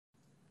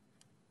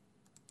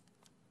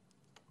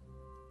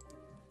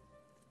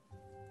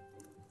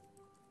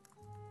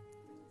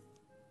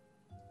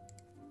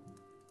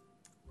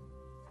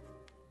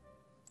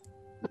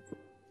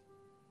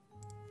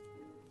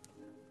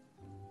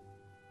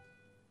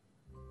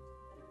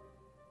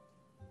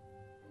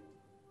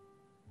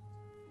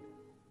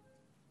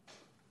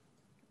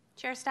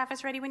Chair, staff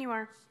is ready when you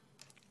are.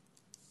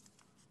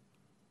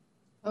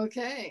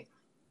 Okay.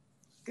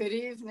 Good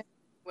evening.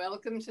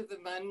 Welcome to the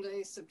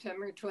Monday,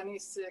 September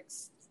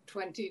 26th,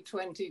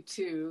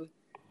 2022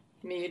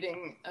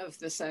 meeting of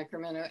the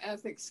Sacramento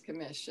Ethics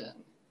Commission.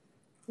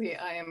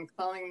 I am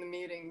calling the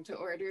meeting to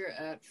order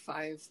at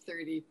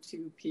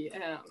 5:32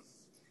 p.m.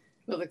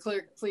 Will the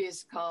clerk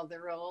please call the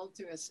roll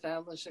to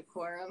establish a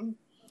quorum?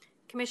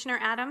 Commissioner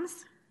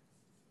Adams?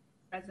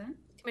 Present.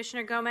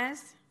 Commissioner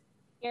Gomez?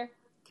 Here.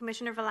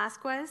 Commissioner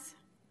Velasquez?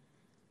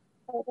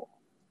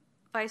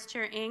 Vice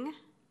Chair Ng?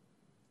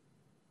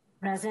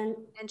 Present.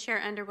 And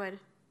Chair Underwood?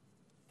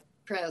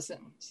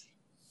 Present.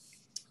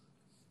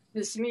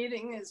 This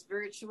meeting is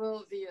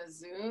virtual via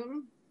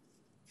Zoom.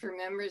 For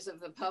members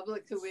of the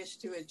public who wish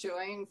to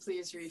join,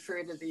 please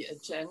refer to the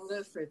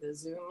agenda for the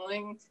Zoom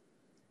link.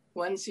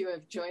 Once you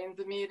have joined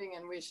the meeting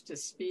and wish to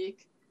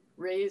speak,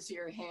 raise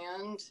your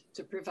hand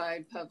to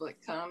provide public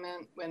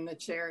comment when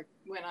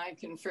I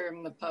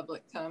confirm the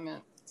public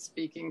comment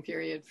speaking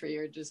period for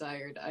your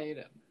desired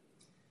item.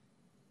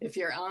 If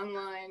you're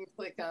online,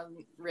 click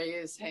on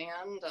raise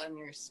hand on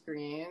your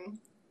screen.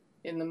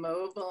 In the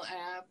mobile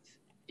app,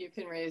 you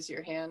can raise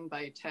your hand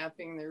by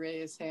tapping the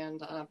raise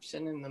hand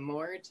option in the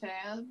More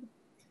tab.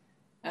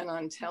 And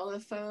on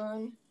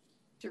telephone,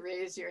 to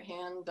raise your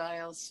hand,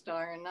 dial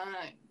 *9.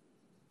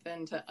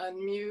 Then to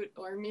unmute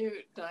or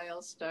mute,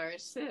 dial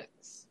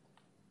 *6.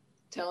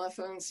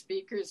 Telephone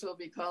speakers will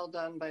be called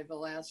on by the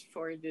last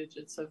 4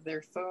 digits of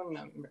their phone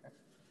number.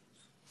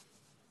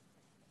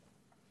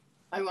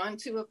 I want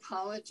to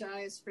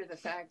apologize for the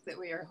fact that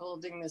we are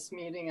holding this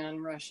meeting on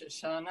Rosh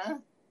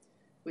Hashanah.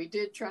 We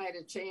did try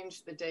to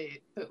change the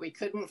date, but we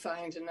couldn't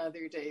find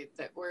another date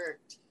that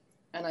worked.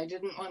 And I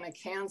didn't want to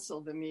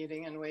cancel the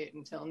meeting and wait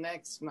until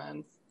next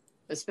month,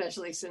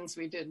 especially since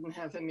we didn't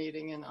have a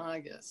meeting in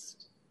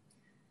August.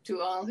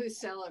 To all who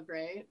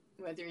celebrate,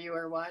 whether you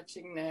are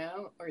watching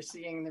now or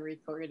seeing the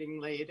recording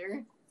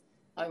later,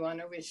 I want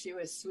to wish you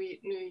a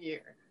sweet new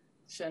year.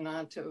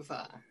 Shana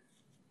Tova.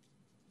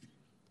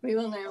 We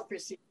will now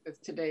proceed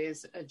with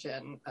today's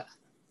agenda.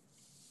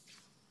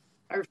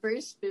 Our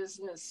first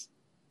business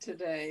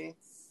today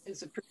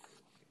is a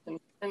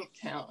consent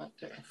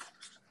calendar.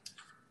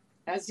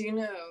 As you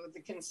know, the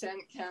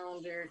consent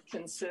calendar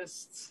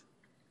consists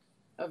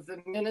of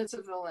the minutes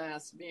of the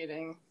last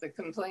meeting, the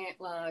complaint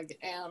log,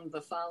 and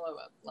the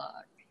follow-up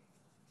log.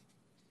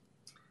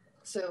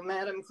 So,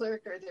 Madam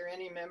Clerk, are there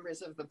any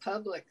members of the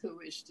public who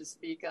wish to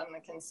speak on the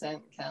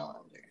consent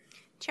calendar?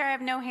 Chair, I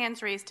have no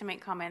hands raised to make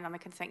comment on the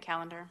consent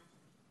calendar.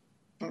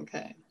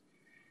 Okay.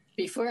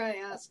 Before I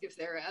ask if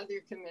there are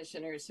other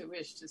commissioners who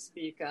wish to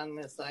speak on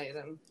this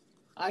item,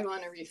 I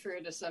want to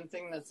refer to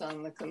something that's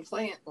on the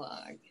complaint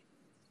log.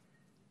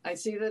 I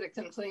see that a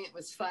complaint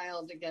was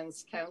filed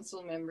against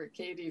Council Member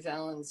Katie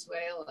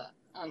Valenzuela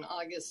on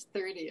August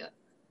 30th,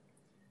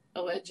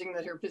 alleging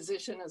that her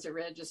position as a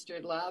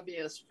registered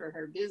lobbyist for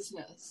her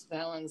business,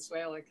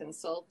 Valenzuela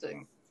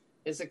Consulting,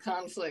 is a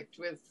conflict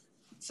with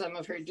some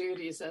of her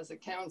duties as a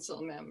council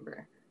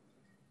member.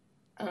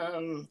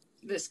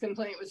 This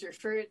complaint was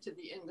referred to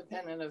the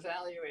independent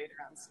evaluator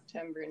on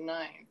September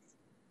 9th.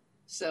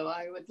 So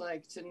I would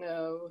like to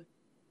know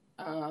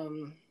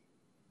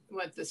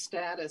what the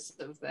status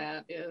of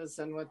that is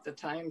and what the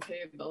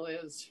timetable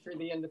is for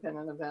the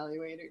independent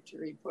evaluator to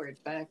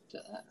report back to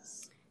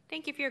us.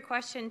 Thank you for your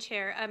question,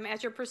 Chair.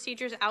 As your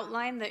procedures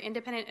outline, the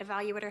independent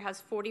evaluator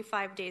has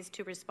 45 days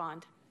to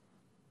respond.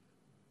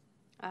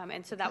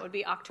 And so that would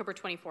be October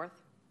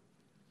 24th.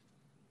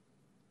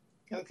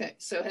 Okay,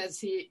 so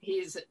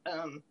he's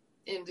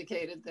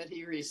indicated that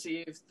he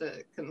received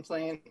the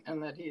complaint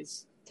and that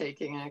he's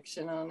taking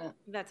action on it?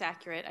 That's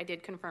accurate. I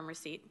did confirm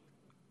receipt.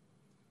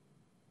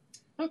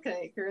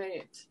 Okay,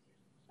 great.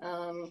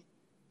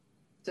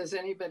 Does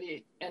any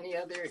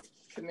other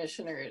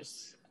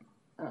commissioners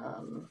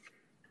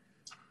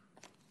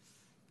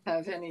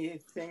have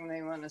anything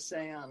they want to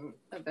say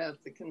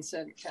about the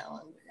consent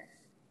calendar?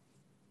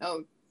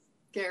 Oh,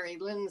 Gary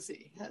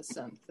Lindsay has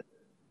something.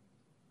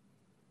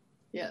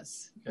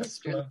 Yes. Yes,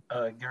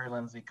 Gary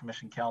Lindsay,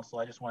 Commission Counsel.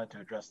 I just wanted to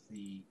address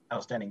the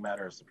outstanding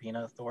matter of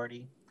subpoena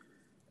authority,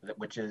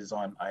 which is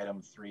on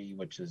item 3,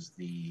 which is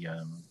the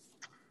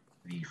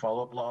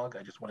follow-up log.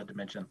 I just wanted to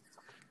mention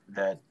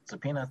that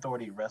subpoena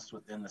authority rests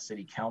within the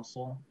City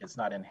Council. It's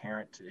not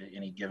inherent to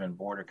any given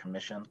board or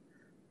commission.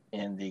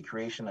 In the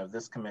creation of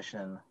this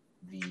commission,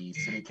 the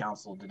City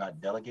Council did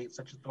not delegate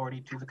such authority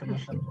to the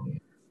commission.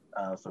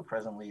 So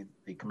presently,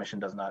 the commission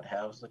does not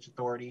have such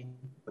authority,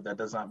 but that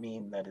does not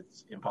mean that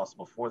it's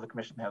impossible for the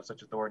commission to have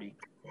such authority.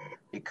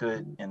 It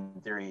could,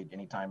 in theory, at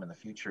any time in the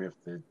future, if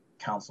the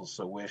council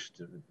so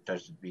wished,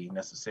 judged it to be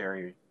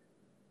necessary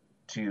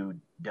to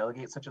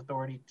delegate such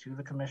authority to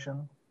the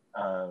commission.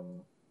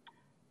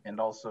 And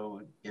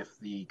also, if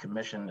the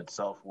commission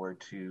itself were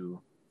to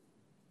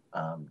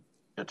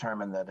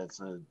determine that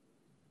it's an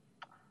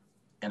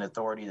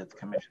authority that the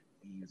commission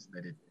believes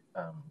that it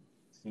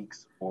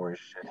seeks or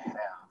should have,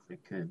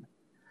 it could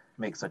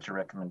make such a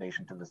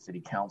recommendation to the City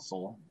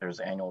Council. There's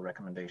annual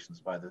recommendations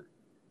by the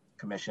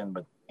commission,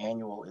 but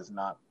annual is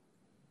not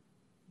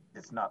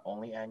it's not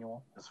only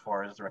annual as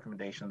far as the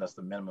recommendation. That's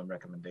the minimum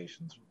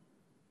recommendations,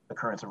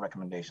 occurrence of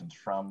recommendations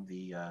from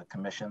the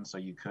commission. So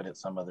you could at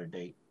some other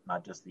date,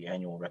 not just the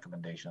annual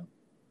recommendation,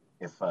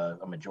 if a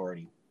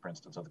majority, for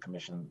instance, of the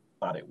commission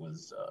thought it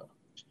was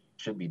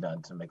should be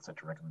done to make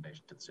such a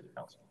recommendation to the city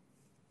council.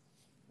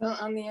 Well,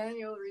 on the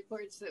annual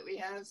reports that we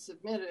have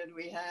submitted,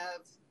 we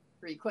have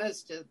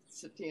requested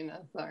subpoena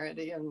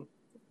authority, and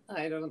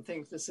I don't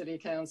think the city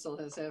council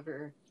has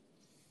ever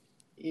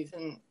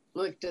even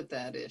looked at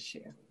that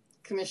issue.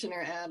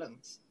 Commissioner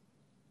Adams.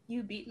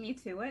 You beat me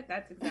to it.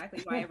 That's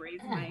exactly why I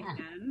raised my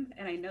hand.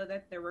 And I know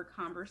that there were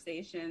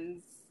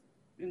conversations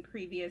in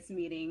previous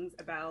meetings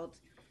about,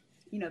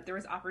 if there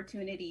was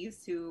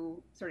opportunities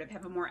to sort of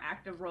have a more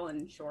active role in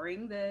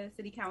ensuring the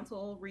city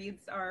council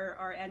reads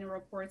our annual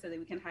report so that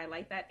we can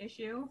highlight that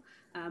issue.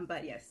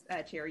 But yes,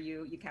 Chair,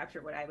 you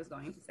captured what I was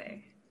going to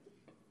say.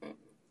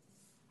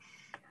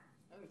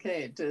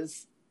 Okay,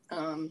 does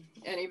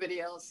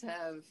anybody else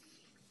have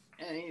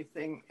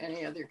anything,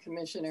 any other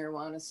commissioner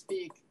want to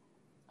speak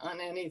on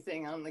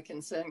anything on the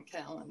consent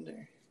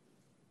calendar?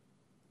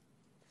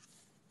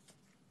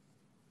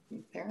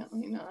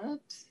 Apparently not.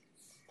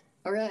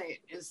 All right,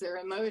 is there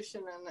a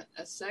motion and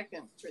a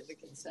second for the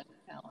consent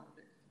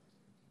calendar?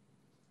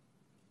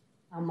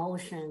 A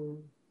motion.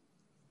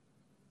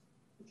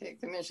 Okay,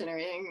 Commissioner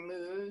Ng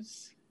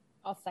moves.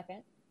 I'll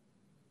second.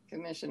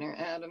 Commissioner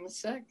Adams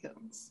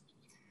seconds.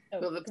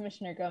 Oh,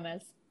 Commissioner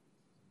Gomez.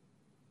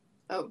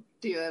 Oh,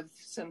 do you have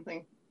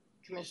something,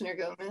 Commissioner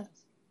Gomez?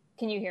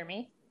 Can you hear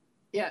me?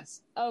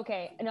 Yes.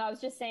 Okay. No, I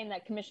was just saying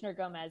that Commissioner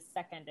Gomez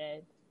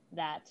seconded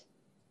that.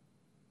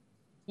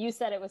 You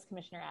said it was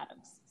Commissioner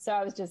Adams. So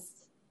I was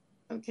just...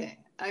 Okay.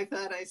 I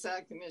thought I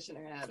saw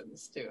Commissioner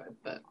Adams do it,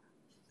 but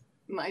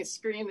my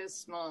screen is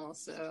small,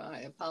 so I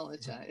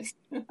apologize.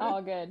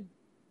 All good.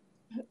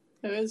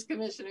 It was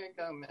Commissioner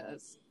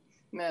Gomez.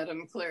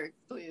 Madam Clerk,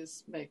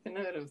 please make a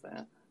note of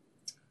that.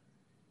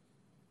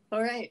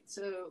 All right,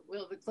 so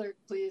will the clerk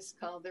please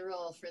call the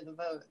roll for the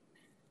vote?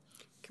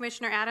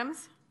 Commissioner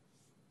Adams?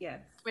 Yes.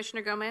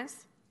 Commissioner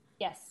Gomez?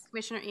 Yes.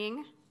 Commissioner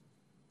Ng?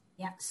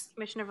 Yes.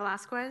 Commissioner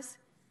Velasquez?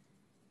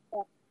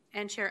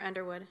 And Chair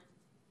Underwood?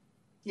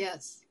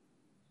 Yes.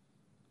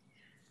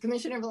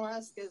 Commissioner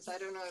Velasquez, I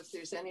don't know if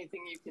there's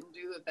anything you can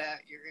do about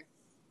your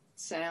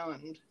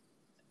sound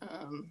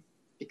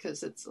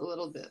because it's a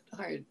little bit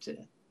hard to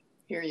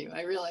hear you.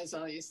 I realize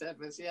all you said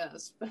was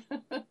yes,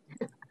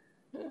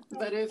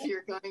 but if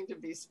you're going to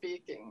be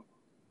speaking,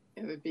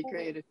 it would be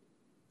great if...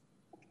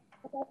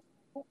 So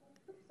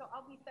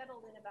I'll be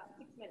settled in about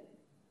 6 minutes.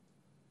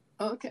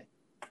 Okay,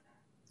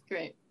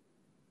 great.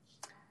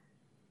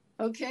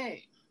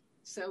 Okay,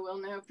 so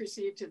we'll now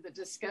proceed to the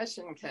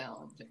discussion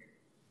calendar.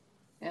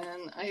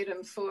 And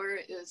item 4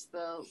 is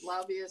the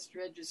lobbyist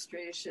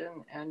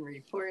registration and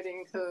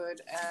reporting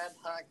code ad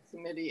hoc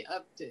committee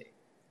update.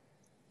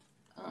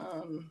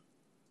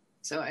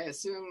 So I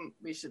assume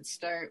we should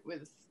start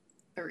with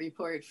a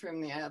report from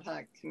the ad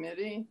hoc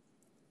committee.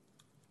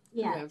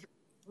 Yeah, Whoever.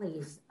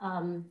 please.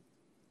 Can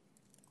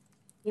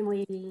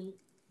we,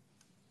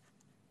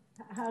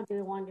 how do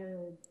you want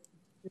to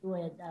do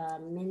it?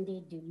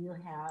 Mindy, do you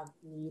have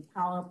the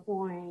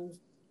PowerPoint,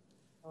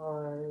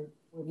 or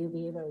will you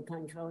be able to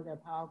control the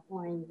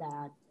PowerPoint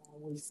that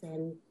we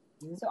send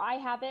you? So I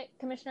have it,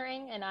 Commissioner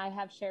Ng, and I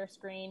have share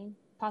screen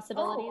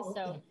possibilities. Oh,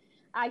 okay. So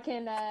I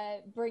can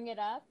bring it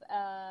up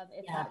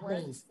if that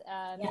works.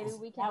 Maybe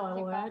we can that will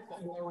kick work, off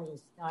and then we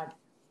start.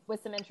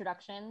 with some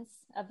introductions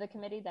of the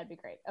committee. That'd be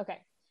great. Okay,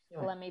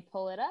 Sure. Let me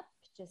pull it up.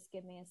 Just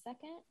give me a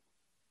second.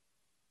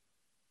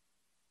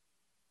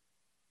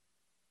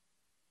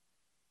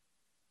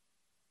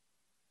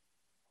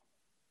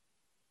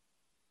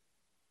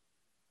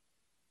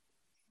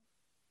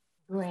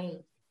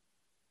 Great.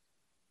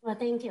 Well,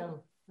 thank you,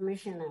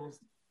 commissioners.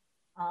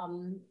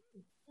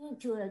 Due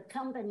to a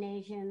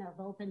combination of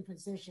open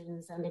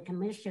positions on the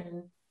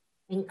commission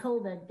in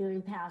COVID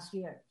during past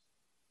years,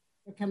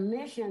 the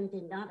commission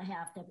did not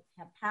have the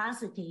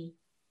capacity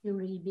to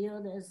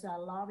review this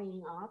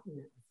lobbying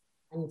ordinance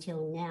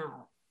until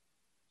now.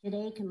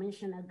 Today,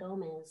 Commissioner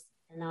Gomez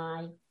and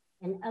I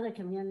and other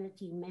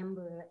community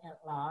members at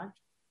large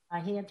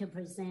are here to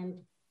present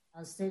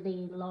a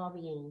city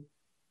lobbying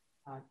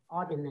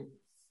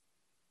ordinance,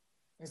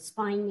 its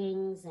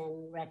findings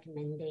and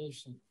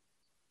recommendations.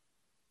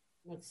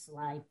 Next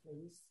slide,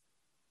 please.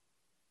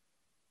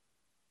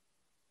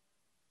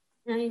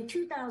 Now, in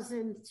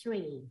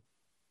 2003,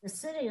 the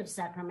city of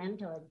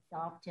Sacramento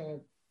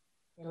adopted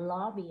the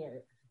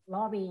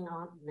lobbying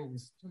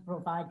ordinance to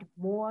provide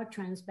more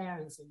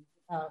transparency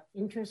about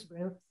interest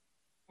groups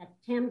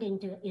attempting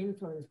to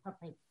influence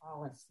public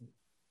policy.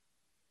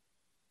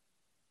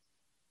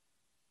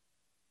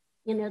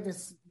 You know,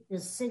 the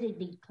city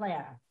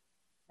declared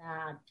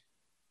that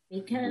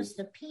because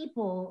the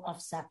people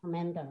of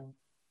Sacramento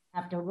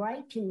have the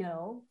right to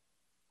know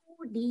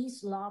who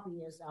these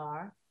lobbyists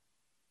are,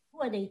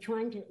 who are they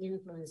trying to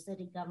influence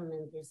city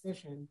government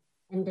decision,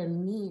 and the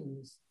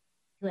means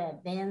to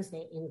advance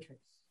their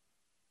interests.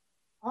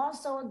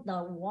 Also, the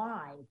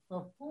why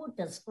for full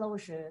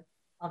disclosure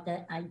of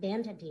the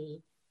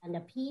identity and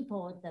the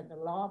people that the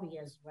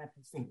lobbyists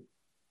represent.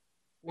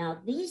 Now,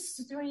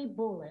 these 3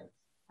 bullets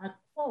are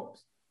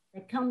quotes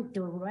that come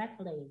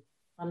directly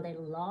from the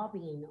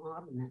lobbying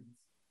ordinance.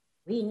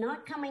 We're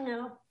not coming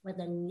up with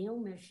a new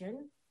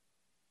mission,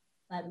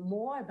 but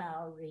more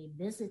about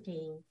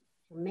revisiting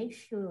to make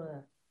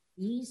sure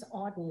these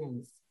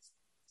ordinances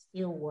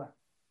still work.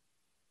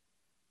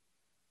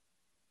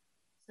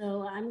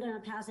 So I'm going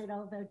to pass it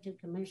over to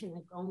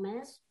Commissioner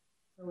Gomez,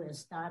 who will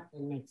start the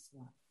next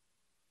slide.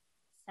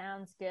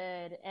 Sounds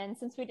good. And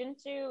since we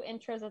didn't do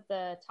intros at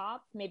the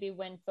top, maybe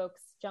when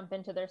folks jump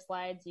into their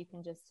slides, you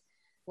can just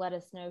let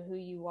us know who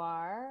you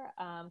are,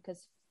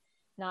 because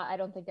I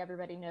don't think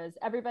everybody knows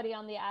everybody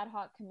on the ad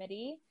hoc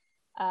committee.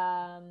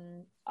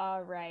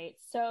 All right.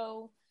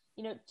 So,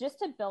 just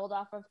to build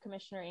off of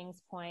Commissioner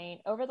Ng's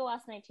point, over the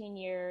last 19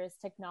 years,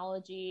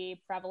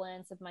 technology,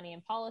 prevalence of money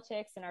in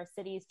politics in our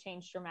cities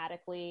changed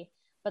dramatically,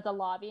 but the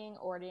lobbying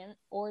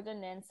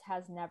ordinance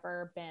has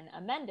never been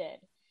amended.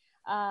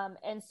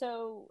 And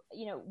so,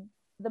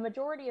 the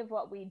majority of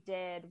what we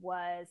did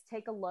was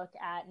take a look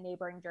at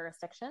neighboring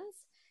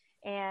jurisdictions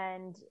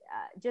and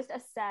just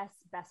assess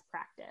best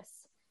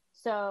practice.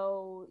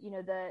 So,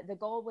 the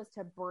goal was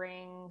to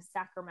bring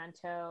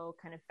Sacramento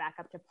kind of back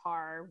up to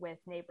par with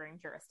neighboring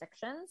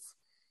jurisdictions.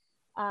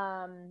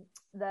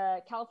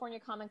 The California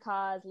Common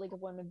Cause League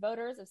of Women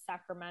Voters of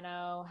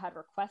Sacramento had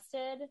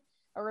requested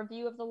a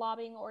review of the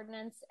lobbying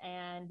ordinance,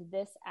 and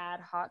this ad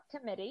hoc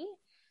committee,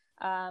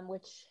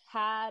 which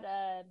had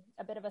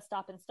a bit of a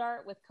stop and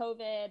start with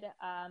COVID,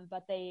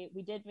 but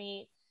we did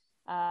meet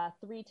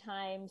 3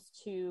 times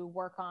to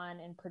work on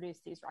and produce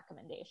these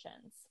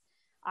recommendations.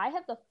 I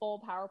have the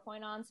full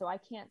PowerPoint on, so I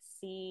can't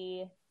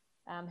see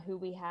who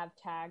we have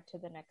tagged to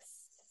the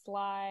next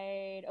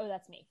slide. Oh,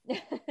 that's me.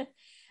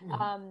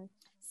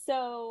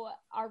 So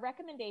our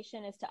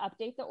recommendation is to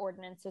update the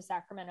ordinance so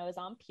Sacramento is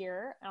on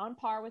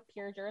par with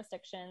peer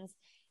jurisdictions.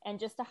 And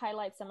just to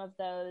highlight some of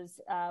those,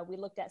 we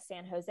looked at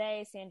San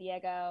Jose, San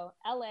Diego,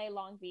 LA,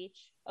 Long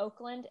Beach,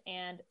 Oakland,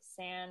 and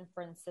San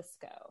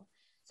Francisco.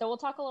 So we'll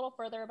talk a little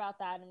further about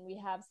that, and we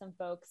have some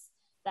folks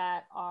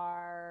that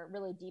are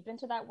really deep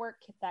into that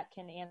work that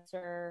can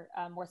answer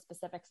more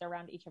specifics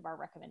around each of our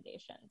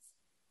recommendations.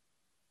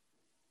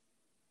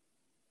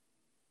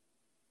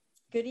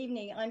 Good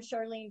evening. I'm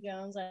Charlene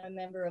Jones. I'm a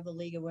member of the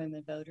League of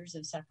Women Voters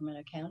of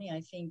Sacramento County.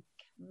 I think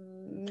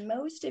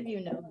most of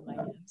you know who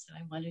I am, so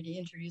I wanted to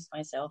introduce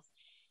myself.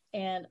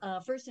 And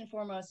first and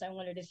foremost, I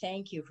wanted to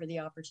thank you for the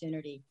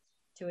opportunity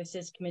to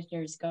assist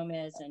Commissioners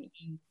Gomez and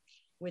Ng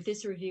with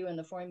this review and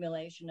the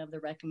formulation of the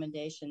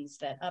recommendations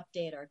that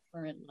update our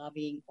current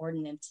lobbying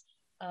ordinance.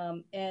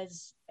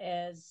 As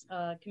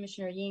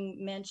Commissioner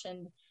Ng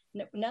mentioned,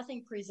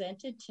 nothing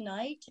presented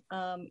tonight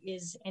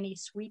is any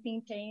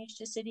sweeping change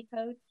to city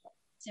code,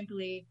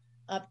 simply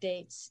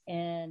updates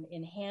and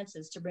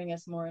enhances to bring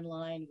us more in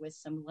line with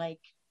some like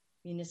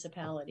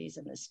municipalities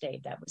in the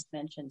state that was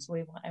mentioned. So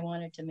I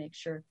wanted to make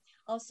sure.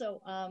 Also,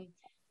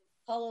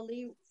 Paula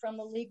Lee from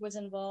the League was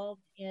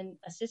involved in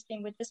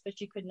assisting with this, but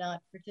she could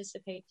not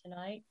participate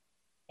tonight.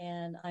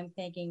 And I'm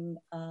thanking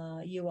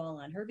you all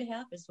on her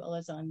behalf, as well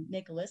as on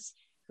Nicholas,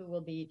 who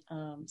will be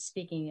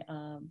speaking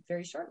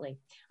very shortly.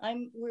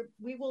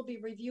 We will be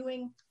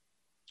reviewing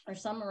or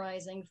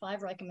summarizing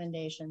 5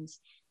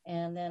 recommendations.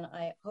 And then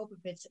I hope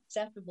if it's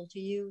acceptable to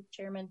you,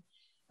 Chairman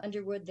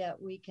Underwood, that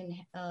we can,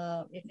 if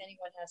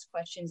anyone has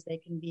questions, they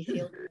can be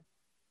fielded.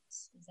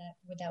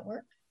 Would that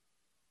work?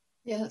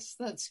 Yes,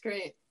 that's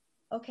great.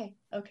 Okay.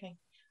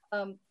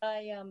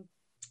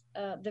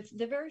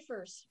 The very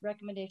first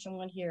recommendation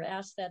one here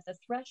asks that the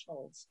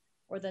thresholds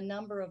or the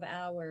number of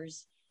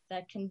hours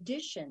that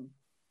condition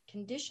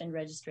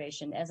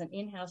registration as an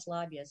in-house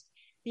lobbyist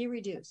be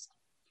reduced.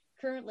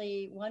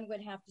 Currently, one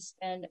would have to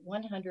spend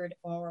 100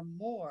 or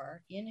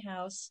more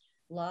in-house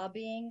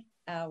lobbying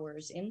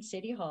hours in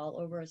City Hall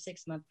over a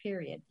 6-month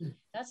period.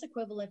 That's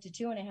equivalent to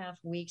 2.5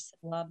 weeks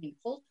lobbying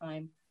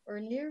full-time, or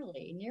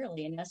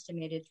nearly an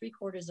estimated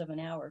 3/4 of an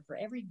hour for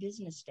every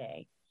business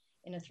day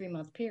in a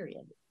 3-month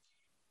period.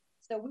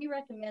 So we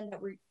recommend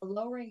that we're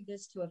lowering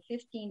this to a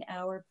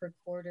 15-hour per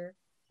quarter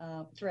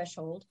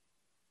threshold.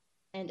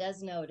 And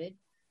as noted,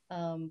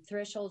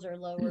 thresholds are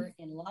lower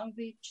in Long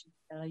Beach.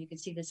 You can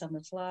see this on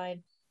the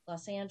slide.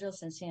 Los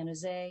Angeles and San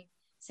Jose,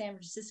 San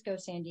Francisco,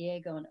 San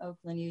Diego, and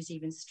Oakland use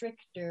even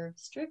stricter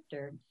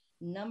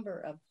number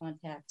of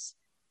contacts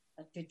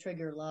to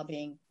trigger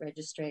lobbying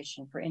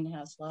registration for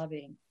in-house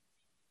lobbying.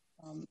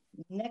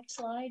 Next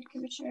slide,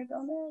 Commissioner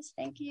Gomez.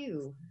 Thank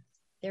you.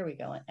 There we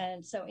go.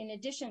 And so in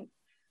addition,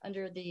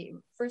 under the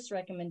first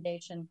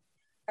recommendation,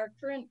 our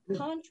current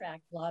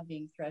contract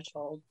lobbying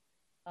threshold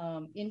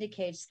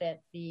indicates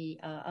that the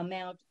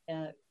amount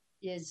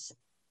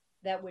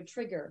that would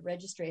trigger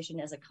registration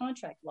as a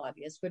contract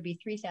lobbyist would be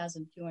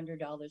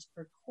 $3,200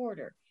 per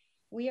quarter.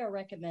 We are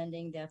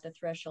recommending that the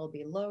threshold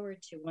be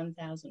lowered to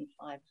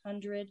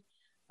 $1,500.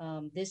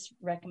 This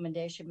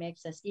recommendation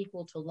makes us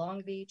equal to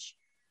Long Beach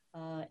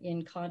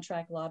in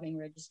contract lobbying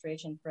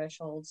registration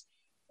thresholds,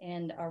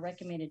 and our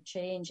recommended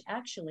change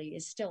actually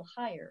is still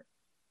higher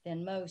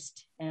than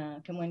most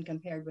when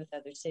compared with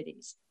other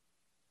cities.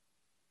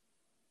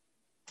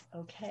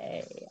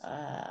 Okay,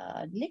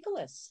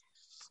 Nicholas,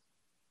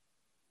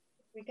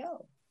 here we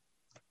go.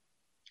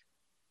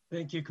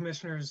 Thank you,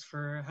 commissioners,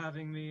 for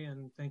having me,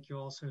 and thank you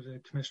also to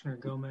Commissioner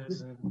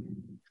Gomez and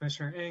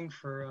Commissioner Eng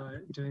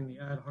for doing the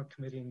ad hoc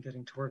committee and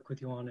getting to work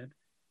with you on it.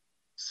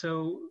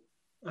 So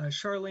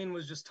Charlene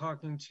was just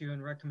talking to you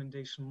in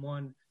recommendation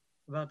 1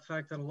 about the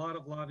fact that a lot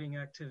of lobbying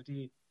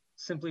activity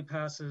simply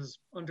passes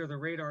under the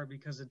radar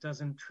because it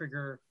doesn't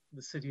trigger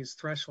the city's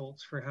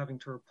thresholds for having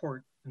to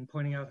report, and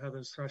pointing out how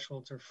those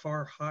thresholds are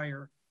far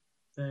higher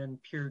than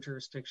peer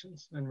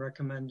jurisdictions, and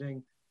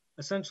recommending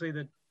essentially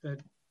that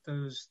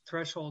those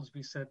thresholds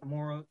be set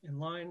more in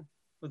line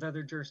with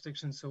other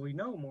jurisdictions so we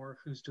know more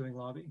who's doing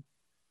lobbying.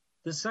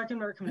 The second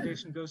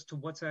recommendation goes to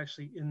what's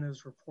actually in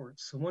those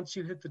reports. So once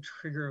you hit the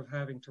trigger of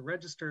having to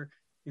register,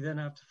 you then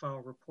have to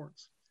file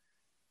reports.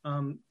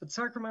 But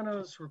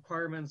Sacramento's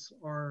requirements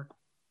are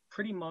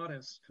pretty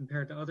modest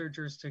compared to other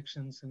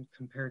jurisdictions and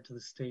compared to the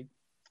state.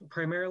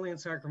 Primarily in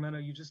Sacramento,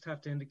 you just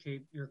have to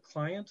indicate your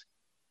client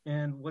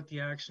and what the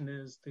action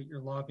is that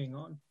you're lobbying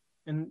on,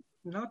 and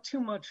not too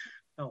much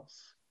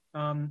else.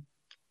 You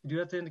do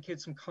have to indicate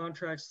some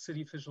contracts to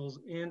city officials,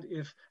 and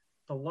if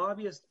the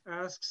lobbyist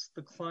asks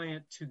the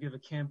client to give a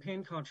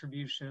campaign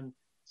contribution,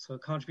 so a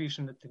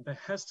contribution at the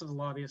behest of the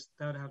lobbyist,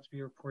 that would have to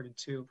be reported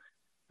too,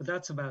 but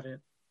that's about it.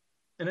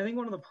 And I think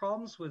one of the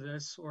problems with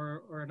this,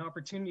 or an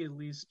opportunity at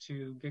least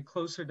to get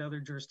closer to other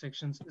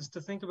jurisdictions, is to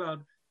think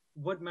about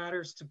what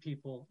matters to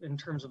people in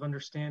terms of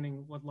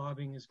understanding what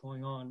lobbying is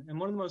going on. And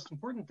one of the most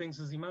important things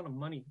is the amount of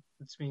money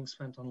that's being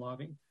spent on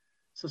lobbying.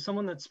 So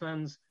someone that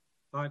spends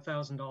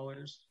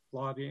 $5,000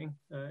 lobbying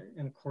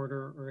in a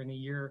quarter or in a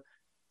year,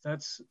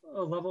 that's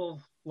a level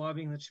of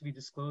lobbying that should be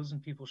disclosed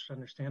and people should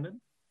understand it.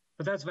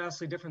 But that's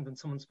vastly different than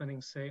someone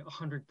spending, say,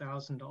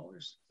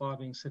 $100,000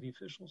 lobbying city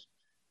officials.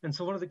 And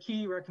so one of the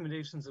key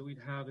recommendations that we'd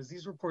have is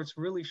these reports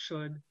really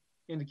should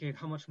indicate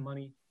how much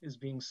money is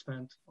being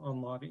spent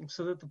on lobbying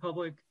so that the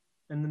public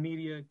and the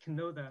media can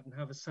know that and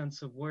have a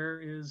sense of where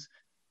is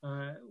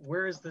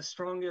the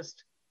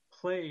strongest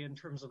play in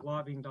terms of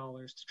lobbying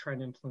dollars to try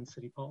and influence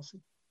city policy.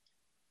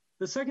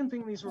 The second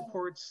thing these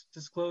reports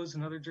disclose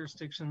in other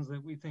jurisdictions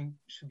that we think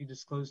should be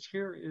disclosed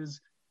here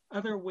is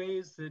other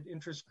ways that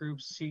interest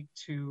groups seek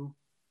to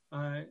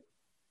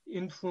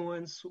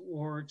influence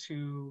or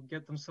to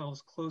get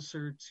themselves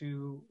closer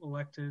to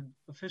elected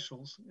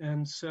officials.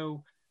 And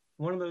so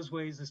one of those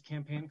ways is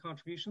campaign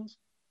contributions.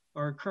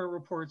 Our current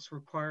reports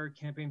require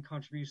campaign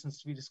contributions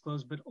to be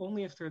disclosed, but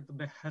only if they're at the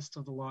behest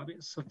of the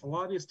lobbyist. So if the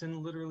lobbyist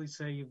didn't literally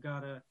say you've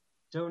got to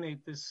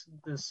donate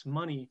this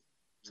money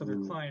to their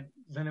client,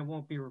 then it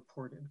won't be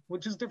reported,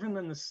 which is different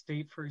than the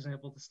state, for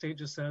example. The state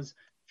just says,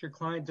 if your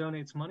client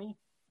donates money,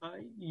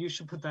 you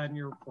should put that in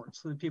your report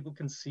so that people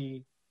can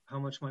see how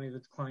much money the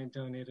client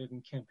donated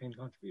in campaign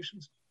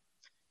contributions.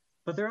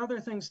 But there are other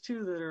things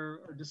too that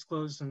are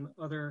disclosed in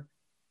other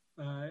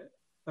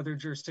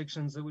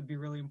jurisdictions that would be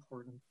really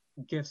important.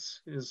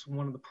 Gifts is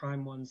one of the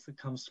prime ones that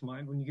comes to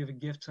mind. When you give a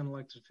gift to an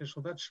elected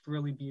official, that should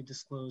really be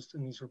disclosed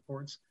in these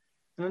reports.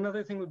 And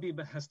another thing would be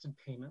behested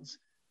payments.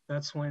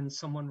 That's when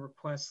someone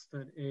requests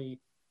that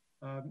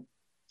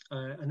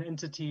an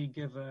entity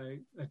give a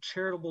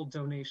charitable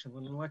donation.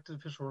 When an elected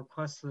official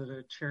requests that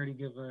a charity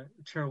give a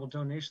charitable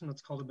donation,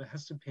 that's called a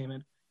behested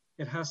payment.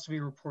 It has to be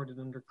reported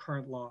under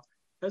current law,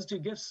 as do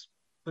gifts.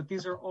 But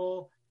these are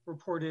all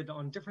reported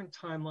on different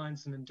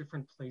timelines and in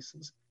different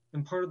places.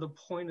 And part of the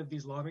point of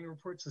these lobbying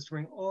reports is to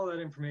bring all that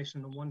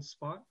information in one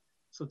spot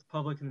so that the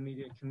public and the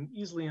media can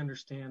easily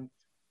understand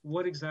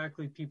what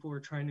exactly people who are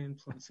trying to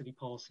influence city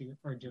policy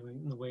are doing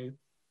and the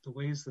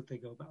ways that they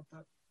go about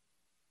that.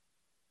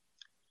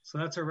 So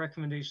that's our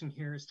recommendation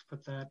here, is to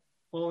put that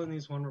all in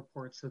these one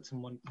reports that's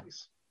in one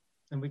place.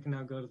 And we can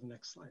now go to the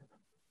next slide.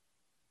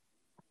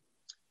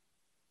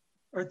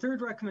 Our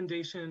third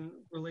recommendation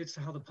relates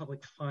to how the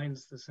public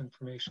finds this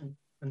information.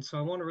 And so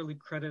I want to really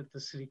credit the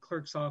city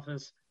clerk's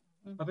office.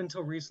 Up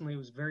until recently, it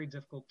was very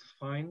difficult to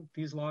find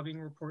these lobbying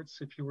reports.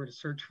 If you were to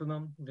search for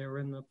them, they were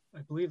in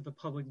I believe the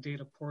public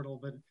data portal,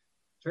 but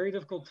very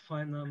difficult to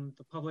find them.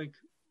 The public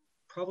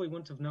probably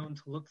wouldn't have known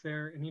to look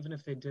there. And even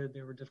if they did,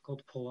 they were difficult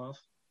to pull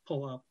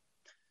up.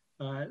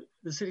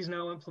 The city's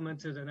now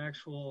implemented an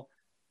actual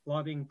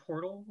lobbying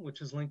portal,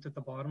 which is linked at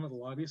the bottom of the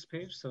lobbyist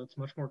page. So it's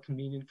much more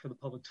convenient for the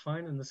public to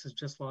find. And this is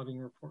just lobbying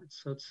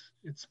reports. So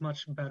it's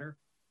much better.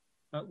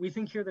 We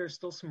think here there's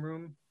still some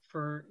room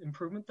for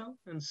improvement though.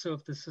 And so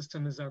if the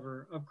system is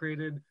ever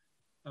upgraded,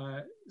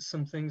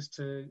 some things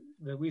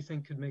that we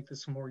think could make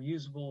this a more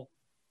usable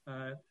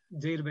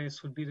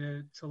database would be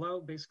to allow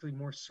basically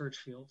more search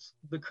fields.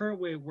 The current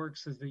way it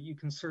works is that you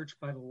can search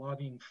by the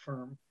lobbying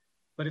firm.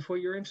 But if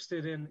what you're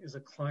interested in is a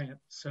client,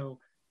 so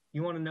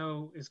you want to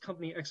know, is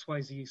company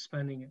XYZ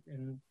spending it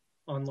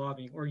on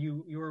lobbying, or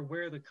you're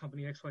aware that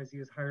company XYZ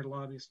has hired a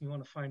lobbyist and you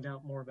want to find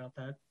out more about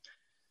that,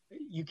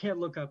 you can't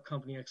look up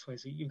company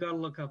XYZ. You've got to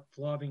look up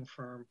the lobbying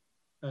firm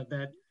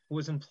that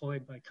was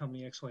employed by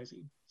company XYZ.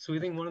 So we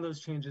think one of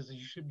those changes is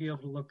you should be able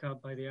to look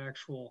up by the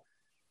actual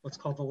what's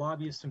called the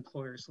lobbyist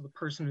employer, so the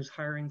person who's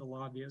hiring the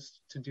lobbyist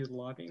to do the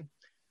lobbying.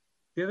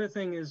 The other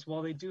thing is,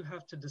 while they do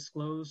have to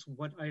disclose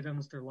what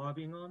items they're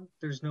lobbying on,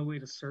 there's no way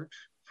to search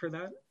for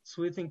that.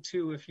 So we think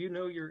too, if you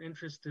know your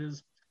interest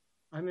is,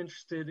 I'm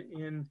interested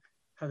in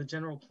how the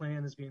general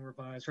plan is being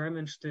revised, or I'm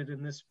interested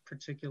in this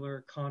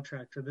particular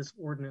contract or this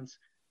ordinance,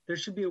 there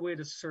should be a way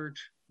to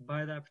search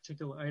by that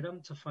particular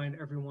item to find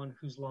everyone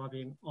who's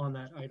lobbying on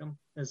that item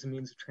as a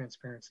means of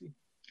transparency.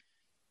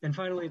 And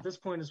finally, at this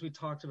point, as we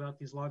talked about,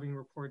 these lobbying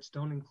reports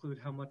don't include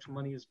how much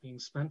money is being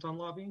spent on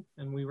lobbying,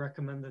 and we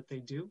recommend that they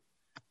do.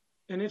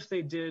 And if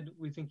they did,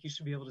 we think you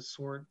should be able to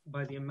sort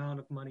by the amount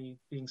of money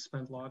being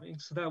spent lobbying.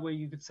 So that way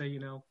you could say,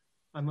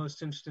 I'm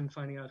most interested in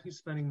finding out who's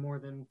spending more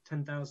than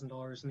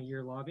 $10,000 in a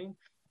year lobbying.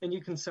 And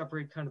you can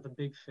separate kind of the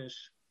big fish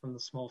from the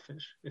small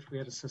fish if we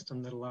had a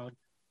system that allowed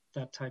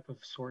that type of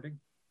sorting.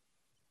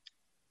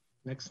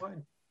 Next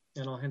slide.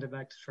 And I'll hand it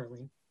back to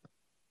Charlene.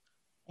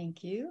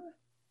 Thank you.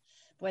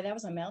 Boy, that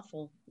was a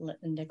mouthful,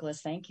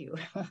 Nicholas. Thank you.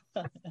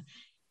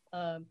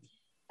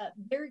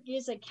 There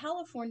is a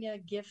California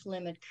gift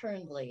limit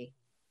currently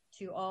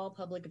to all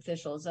public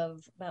officials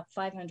of about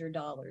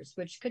 $500,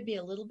 which could be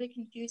a little bit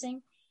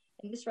confusing.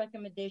 In this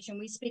recommendation,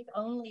 we speak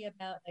only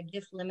about a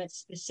gift limit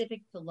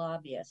specific to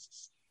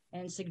lobbyists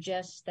and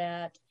suggest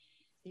that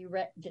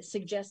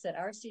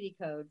our city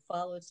code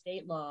follows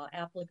state law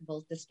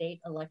applicable to state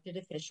elected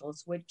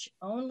officials, which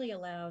only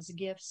allows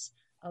gifts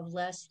of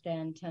less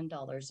than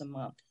 $10 a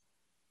month.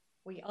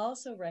 We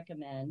also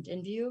recommend,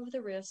 in view of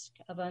the risk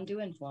of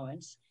undue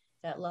influence,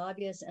 that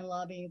lobbyists and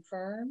lobbying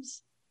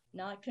firms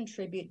not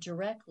contribute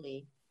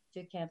directly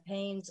to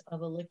campaigns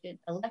of elected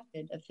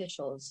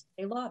officials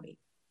they lobby.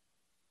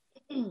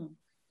 The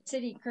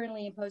city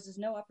currently imposes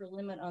no upper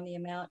limit on the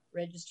amount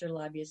registered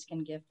lobbyists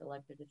can gift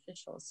elected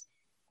officials.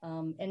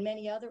 And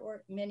many other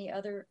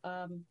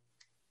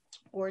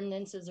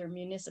ordinances or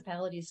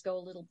municipalities go a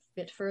little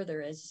bit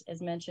further, as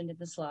mentioned in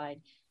the slide.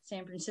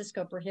 San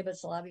Francisco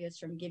prohibits lobbyists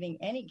from giving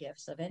any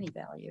gifts of any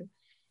value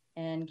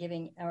and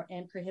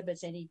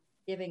prohibits any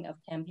giving of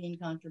campaign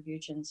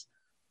contributions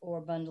or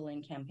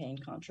bundling campaign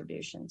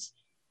contributions.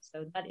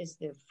 So that is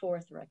the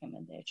fourth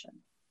recommendation.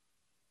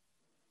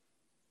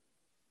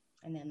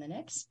 And then the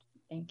next,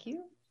 thank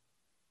you.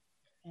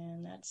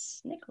 And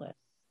that's Nicholas.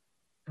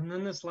 And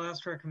then this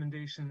last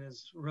recommendation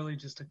is really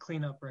just a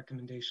cleanup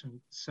recommendation.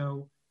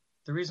 So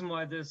the reason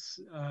why these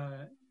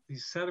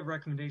set of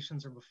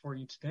recommendations are before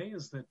you today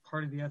is that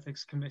part of the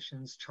Ethics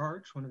Commission's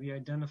charge, one of the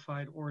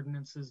identified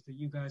ordinances that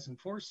you guys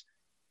enforce,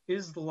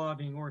 is the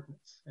lobbying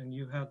ordinance, and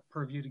you have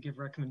purview to give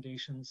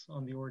recommendations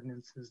on the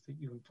ordinances that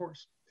you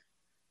enforce.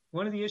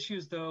 One of the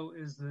issues, though,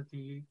 is that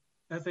the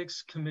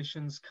Ethics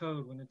Commission's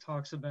code, when it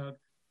talks about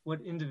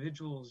what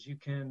individuals you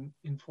can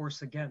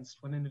enforce against,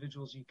 what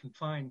individuals you can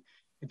fine,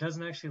 it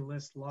doesn't actually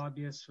list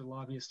lobbyists or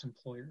lobbyist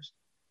employers.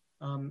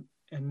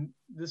 And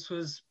this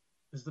was,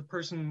 as the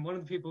person, one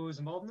of the people who was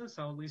involved in this,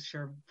 I'll at least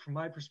share from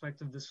my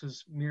perspective, this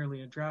was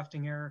merely a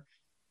drafting error.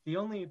 The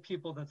only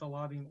people that the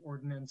lobbying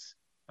ordinance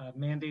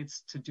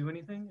mandates to do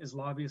anything is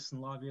lobbyists and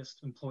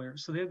lobbyist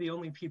employers. So they're the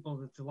only people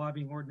that the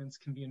lobbying ordinance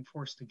can be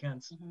enforced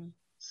against. Mm-hmm.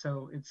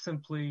 So it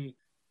simply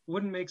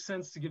wouldn't make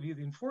sense to give you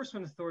the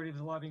enforcement authority of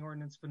the lobbying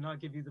ordinance, but not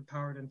give you the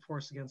power to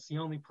enforce against the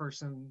only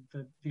person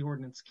that the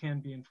ordinance can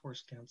be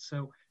enforced against.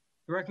 So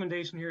the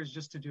recommendation here is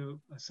just to do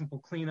a simple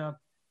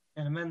cleanup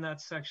and amend that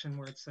section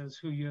where it says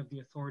who you have the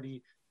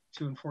authority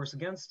to enforce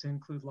against to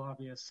include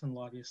lobbyists and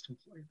lobbyist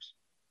employers.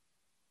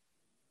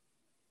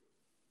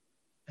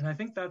 And I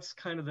think that's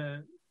kind of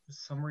the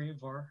summary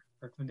of our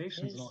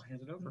recommendations, and I'll hand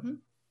it over. Mm-hmm.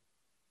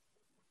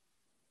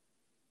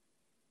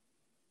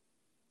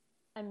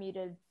 I'm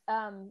muted.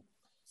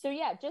 So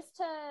yeah, just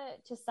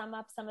to sum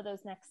up some of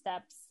those next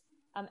steps,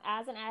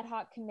 as an ad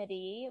hoc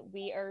committee,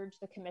 we urge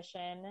the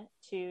commission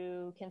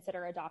to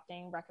consider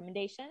adopting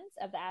recommendations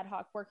of the ad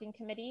hoc working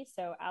committee.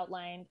 So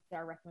outlined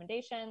our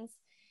recommendations,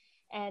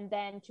 and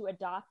then to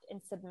adopt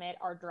and submit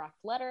our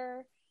draft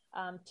letter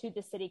to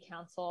the city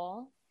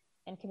council.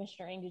 And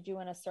Commissioner Ng, did you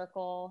want to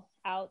circle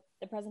out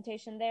the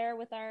presentation there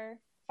with our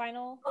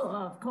final? Oh,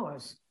 of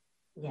course.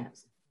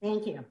 Yes.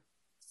 Thank you.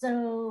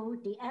 So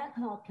the ad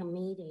hoc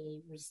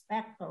committee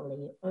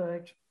respectfully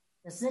urge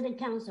the city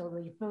council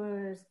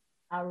refers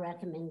our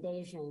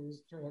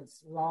recommendations to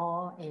its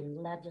law and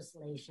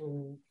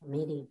legislation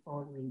committee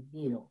for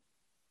review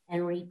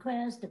and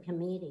request the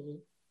committee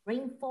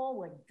bring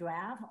forward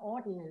draft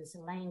ordinance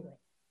language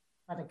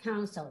for the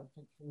council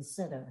to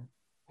consider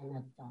and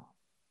adopt.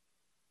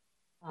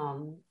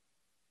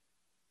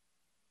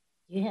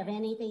 Do you have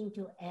anything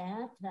to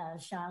add,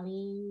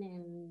 Charlene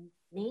and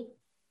Nate?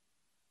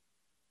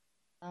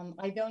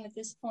 I don't at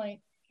this point,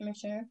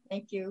 Commissioner.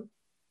 Thank you.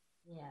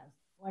 Yes.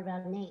 What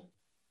about Nate?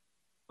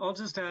 I'll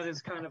just add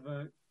as kind of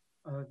a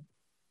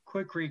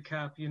quick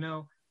recap. You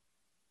know,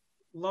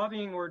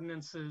 lobbying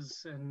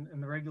ordinances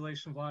and the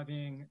regulation of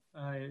lobbying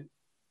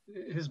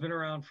has been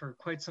around for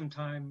quite some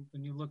time.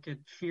 When you look at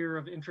fear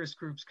of interest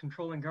groups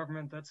controlling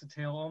government, that's a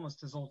tale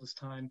almost as old as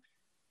time.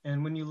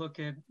 And when you look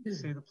at,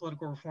 say, the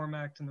Political Reform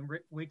Act in the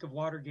wake of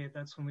Watergate,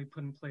 that's when we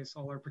put in place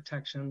all our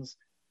protections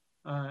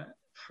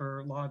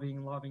for lobbying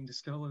and lobbying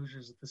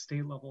disclosures at the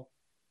state level.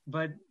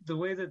 But the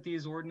way that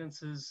these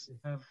ordinances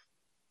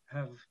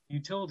have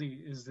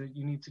utility is that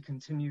you need to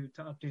continue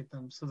to update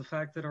them. So the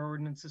fact that our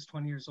ordinance is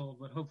 20 years old,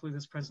 what hopefully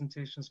this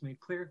presentation has made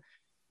clear,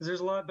 is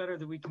there's a lot better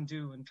that we can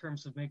do in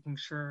terms of making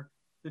sure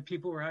that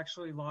people who are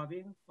actually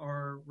lobbying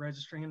are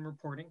registering and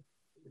reporting,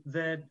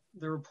 that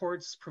the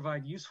reports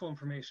provide useful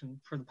information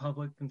for the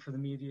public and for the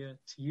media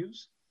to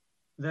use,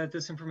 that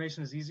this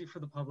information is easy for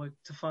the public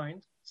to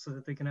find so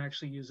that they can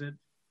actually use it.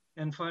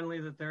 And finally,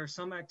 that there are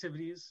some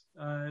activities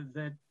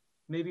that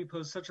maybe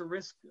pose such a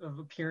risk of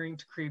appearing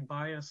to create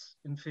bias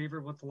in favor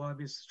of what the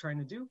lobbyist is trying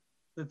to do,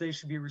 that they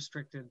should be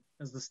restricted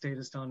as the state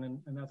has done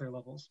in other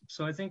levels.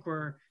 So I think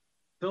we're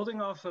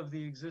building off of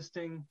the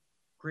existing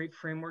great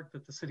framework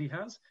that the city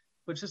has,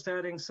 but just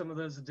adding some of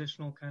those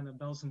additional kind of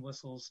bells and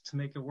whistles to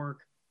make it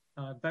work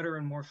better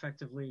and more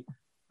effectively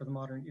for the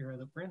modern era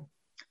that we're in.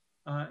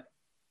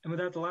 And with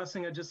that, the last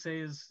thing I'd just say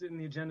is in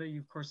the agenda,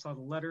 you of course saw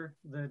the letter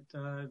that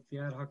the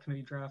ad hoc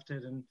committee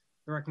drafted, and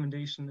the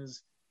recommendation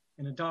is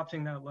in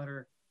adopting that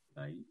letter,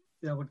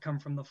 that would come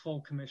from the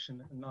full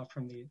commission and not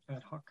from the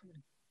ad hoc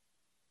committee.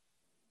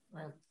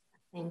 Well,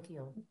 thank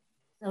you.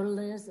 So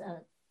Liz,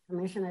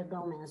 Commissioner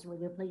Gomez, will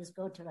you please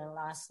go to the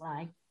last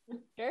slide?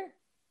 Sure.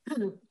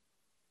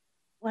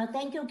 Well,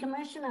 thank you,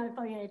 Commissioner,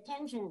 for your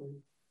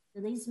attention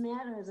to these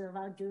matters of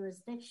our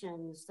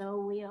jurisdiction. So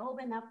we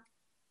open up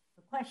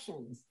for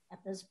questions at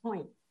this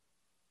point.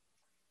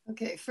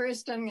 Okay,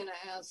 first I'm going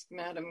to ask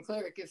Madam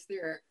Clerk if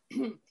there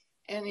are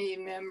any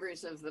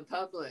members of the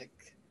public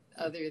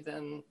other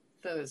than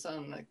those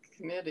on the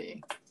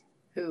committee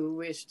who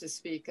wish to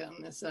speak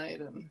on this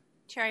item.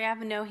 Chair, I have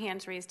no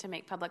hands raised to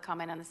make public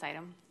comment on this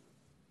item.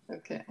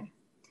 Okay.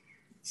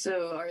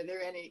 So are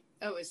there any,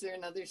 is there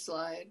another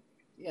slide?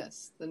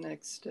 Yes, the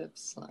next step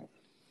slide.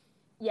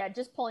 Yeah,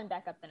 just pulling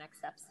back up the next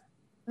steps.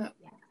 Oh.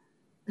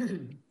 Yeah.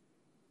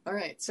 All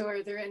right, so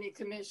are there any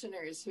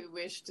commissioners who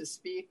wish to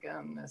speak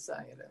on this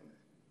item?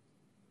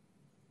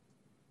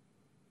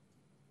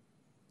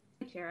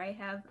 Chair, I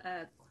have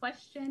a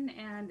question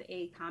and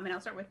a comment. I'll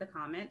start with the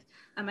comment.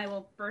 I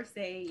will first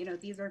say,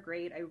 these are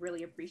great. I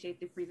really appreciate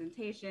the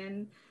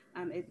presentation.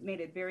 It made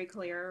it very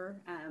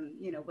clear,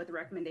 what the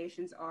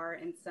recommendations are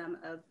and some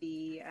of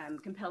the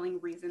compelling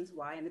reasons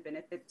why and the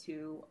benefit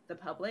to the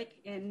public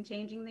in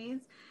changing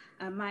these.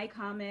 My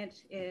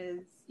comment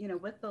is,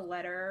 with the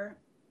letter,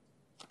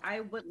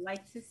 I would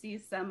like to see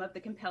some of the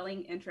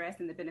compelling interest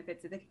and the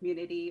benefits of the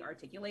community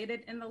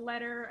articulated in the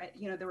letter.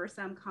 There were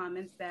some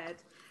comments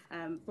that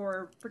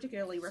for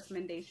particularly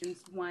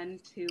recommendations 1,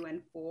 2,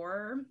 and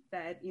 4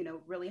 that,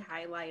 really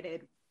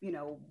highlighted,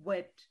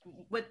 what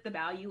the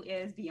value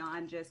is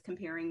beyond just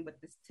comparing with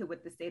this to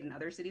what the state and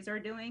other cities are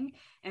doing.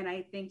 And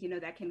I think,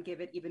 that can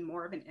give it even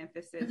more of an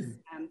emphasis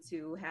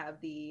to have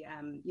the,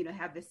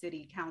 have the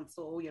city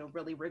council,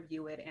 really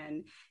review it.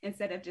 And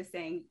instead of just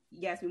saying,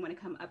 yes, we want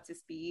to come up to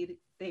speed,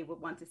 they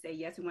would want to say,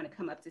 yes, we want to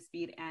come up to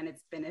speed and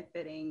it's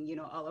benefiting,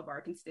 all of our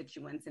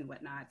constituents and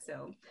whatnot.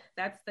 So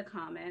that's the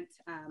comment.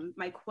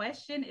 My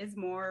question is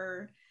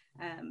more,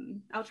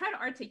 I'll try to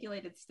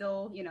articulate it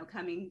still,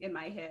 coming in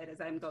my head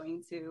as I'm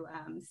going to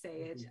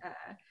say it.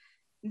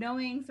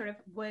 Knowing sort of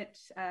what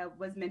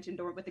was mentioned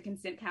or with the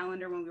consent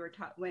calendar when we were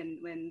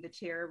when the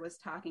chair was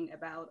talking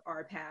about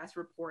our past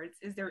reports,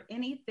 is there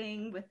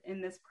anything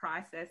within this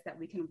process that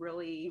we can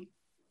really,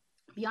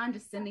 beyond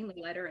just sending the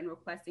letter and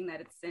requesting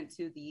that it's sent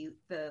to the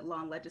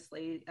Law and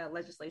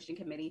Legislation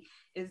Committee,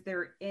 is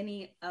there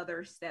any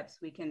other steps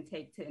we can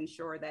take to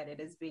ensure that it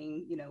is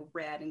being,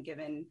 read and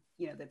given,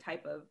 the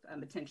type of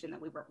attention that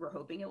we're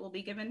hoping it will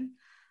be given?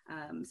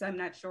 So I'm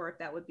not sure if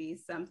that would be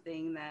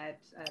something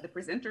that the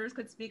presenters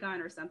could speak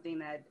on or something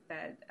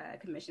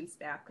that commission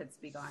staff could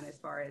speak on as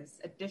far as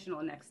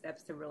additional next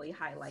steps to really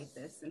highlight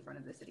this in front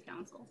of the City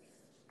Council.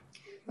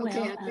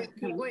 Okay,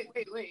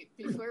 wait.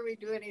 Before we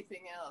do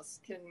anything else,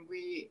 can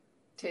we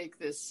take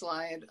this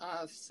slide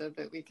off so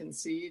that we can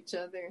see each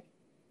other?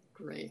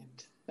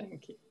 Great,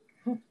 thank you.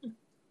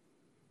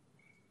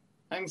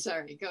 I'm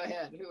sorry, go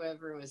ahead,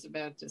 whoever was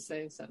about to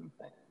say something.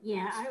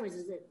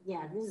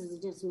 This is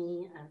just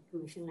me,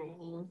 Commissioner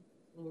Ng,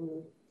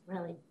 and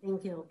really,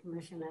 thank you,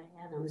 Commissioner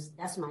Adams.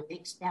 That's my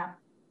next step.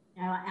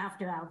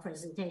 After our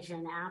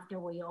presentation, after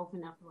we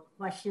open up for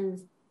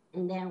questions,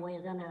 and then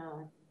we're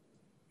gonna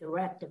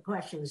direct the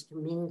questions to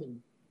Mindy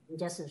in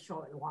just a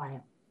short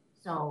while.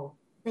 So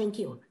thank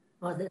you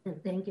for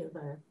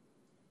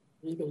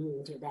leading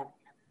into that.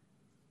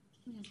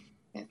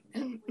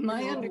 And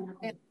my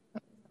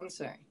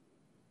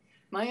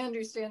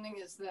understanding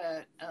is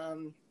that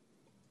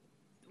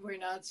we're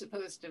not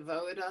supposed to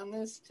vote on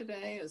this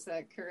today. Is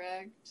that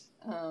correct?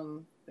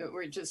 That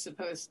we're just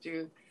supposed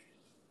to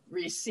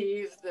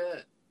receive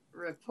the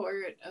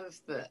report of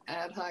the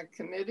ad hoc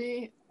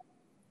committee?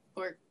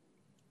 Or,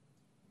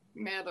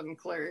 Madam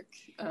Clerk,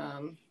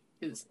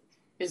 is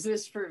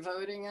this for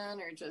voting on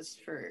or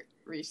just for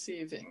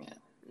receiving it?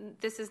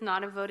 this is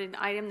not a voted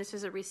item. This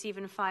is a receive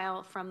and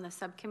file from the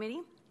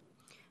subcommittee.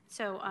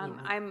 So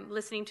I'm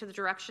listening to the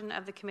direction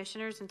of the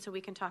commissioners, and so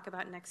we can talk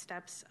about next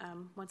steps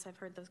once I've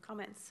heard those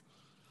comments.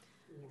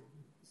 Yeah.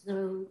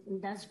 So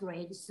that's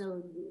great.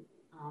 So,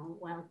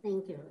 well,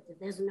 thank you. If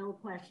there's no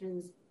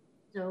questions,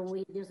 so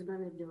we're just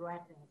going to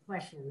direct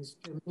questions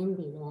to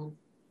Mindy then.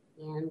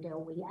 And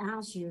we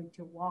ask you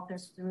to walk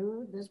us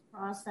through this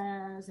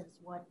process, as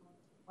what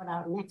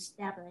our next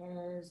step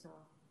is,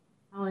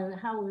 or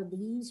how will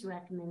these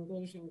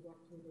recommendations get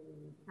to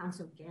the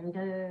council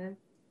agenda,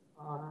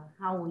 or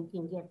how we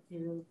can get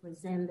to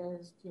present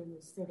this to the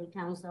city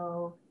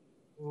council,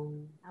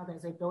 and how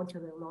does it go to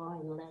the law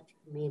and electric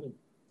committee.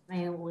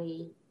 Right?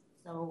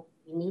 So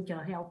we need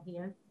your help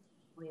here.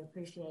 We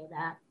appreciate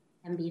that.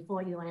 And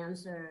before you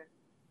answer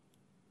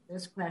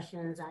these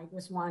questions, I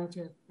just want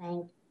to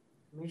thank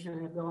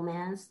Commissioner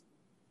Gomez,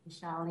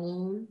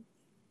 Charlene,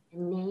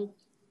 and Nick,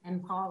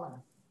 and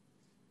Paula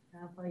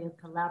for your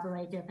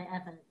collaborative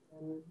effort.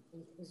 And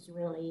it's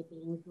really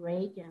been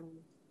great.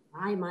 And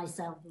I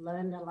myself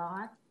learned a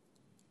lot,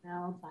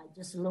 by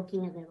just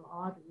looking at the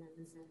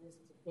ordinance. And this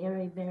is a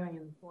very, very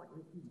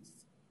important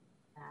piece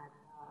that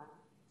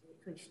we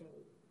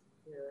appreciate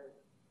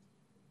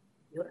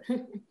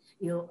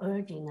you're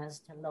urging us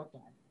to look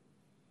at.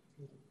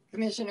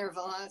 Commissioner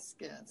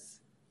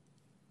Velasquez.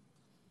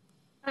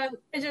 I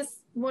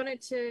just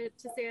wanted to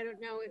say I don't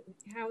know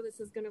how this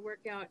is going to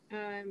work out.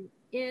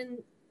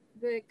 In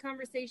the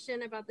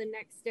conversation about the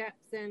next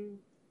steps and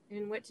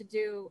what to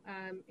do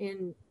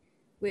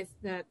with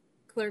the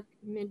clerk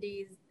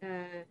Mindy's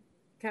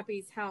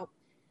Cuppy's help,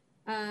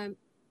 I'm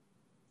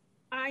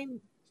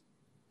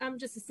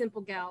just a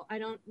simple gal. I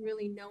don't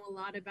really know a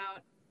lot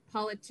about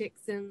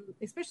politics, and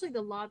especially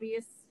the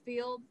lobbyist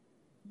field,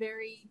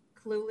 very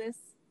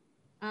clueless.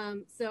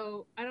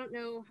 So I don't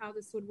know how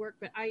this would work,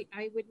 but I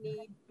would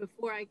need,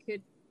 before I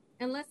could,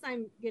 unless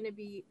I'm going to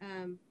be,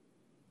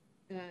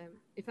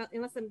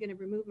 unless I'm going to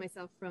remove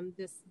myself from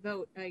this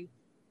vote, I'm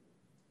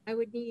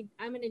going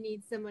to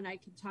need someone I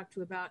can talk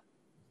to about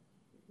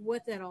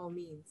what that all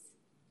means.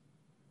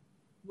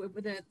 What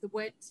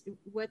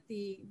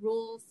the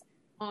rules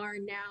are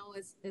now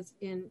as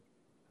in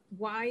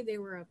why they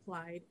were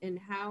applied and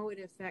how it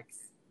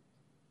affects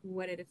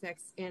what it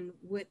affects and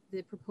what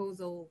the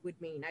proposal would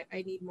mean.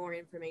 I need more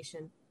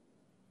information.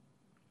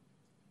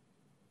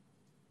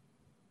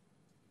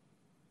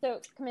 So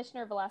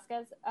Commissioner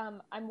Velasquez,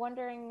 I'm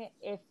wondering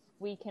if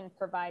we can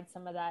provide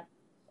some of that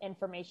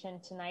information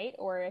tonight,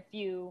 or if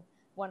you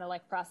want to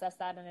process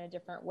that in a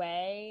different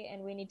way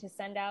and we need to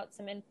send out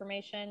some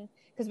information,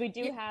 because we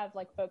do have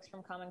folks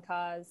from Common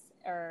Cause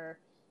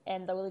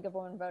and the League of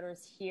Women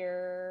Voters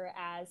here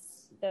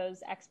as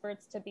those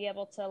experts to be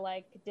able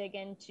to dig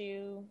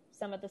into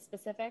some of the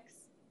specifics.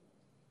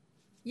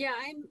 Yeah,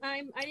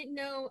 I didn't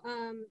know,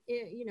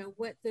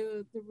 what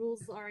the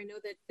rules are. I know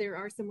that there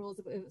are some rules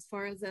as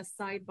far as us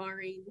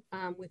sidebarring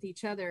with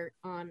each other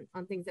on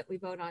things that we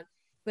vote on.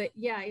 But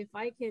yeah, if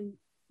I can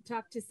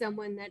talk to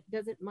someone that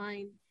doesn't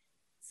mind,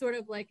 sort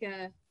of like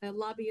a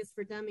lobbyist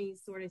for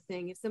dummies sort of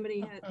thing. If somebody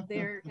has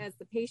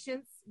the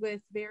patience with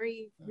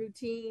very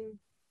routine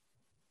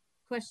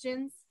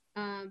questions,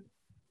 I'm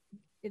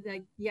going to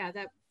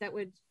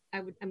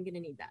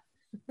need that.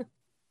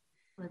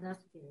 Well,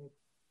 that's good.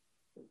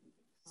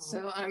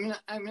 So I'm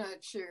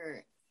not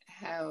sure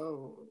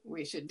how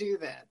we should do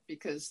that,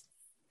 because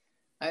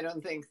I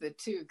don't think the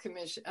two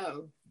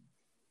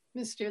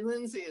Mr.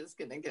 Lindsay is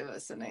going to give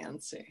us an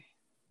answer.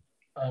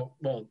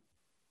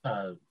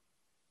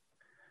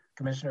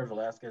 Commissioner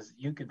Velasquez,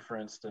 you could, for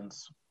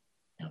instance,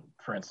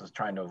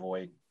 trying to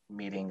avoid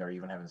meeting or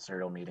even having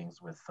serial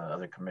meetings with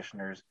other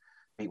commissioners,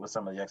 meet with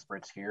some of the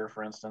experts here,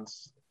 for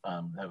instance,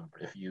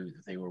 if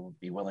they would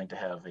be willing to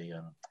have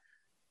a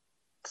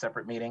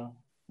separate meeting,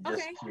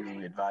 just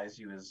to advise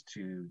you as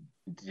to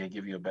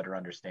give you a better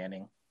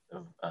understanding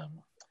of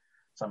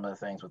some of the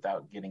things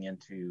without getting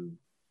into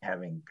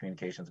having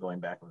communications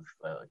going back with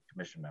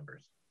commission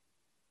members.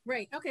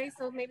 Right. Okay.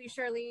 So maybe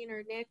Charlene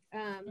or Nick,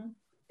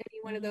 any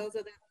one of those,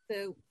 or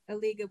the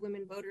League of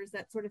Women Voters,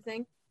 that sort of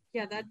thing.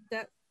 Yeah, that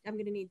I'm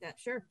going to need that.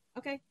 Sure.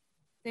 Okay.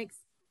 Thanks.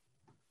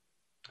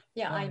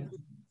 Yeah,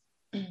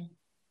 And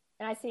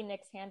I see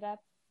Nick's hand up.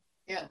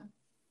 Yeah.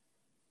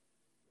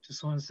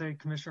 Just want to say,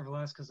 Commissioner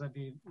Velasquez, I'd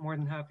be more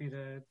than happy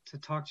to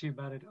talk to you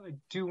about it. I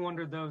do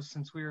wonder, though,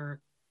 since we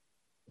were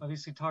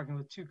obviously talking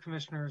with two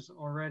commissioners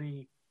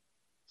already,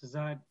 does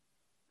that,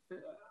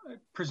 I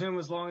presume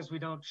as long as we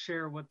don't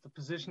share what the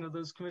position of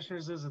those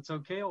commissioners is, it's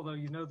okay, although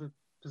you know the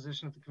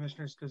position of the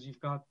commissioners because you've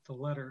got the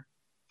letter.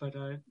 But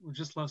we'd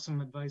just love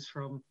some advice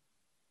from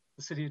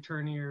the city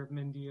attorney or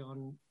Mindy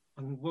on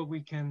what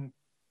we can,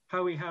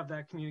 how we have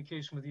that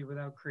communication with you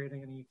without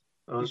creating any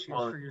issues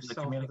for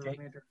yourself.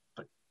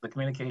 The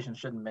communication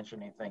shouldn't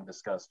mention anything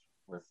discussed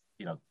with,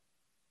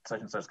 such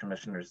and such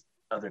commissioners,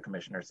 other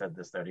commissioners said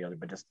this, that, or the other,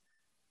 but just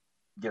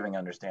giving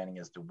understanding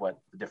as to what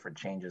the different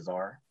changes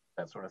are,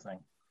 that sort of thing.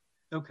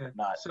 Okay.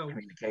 Not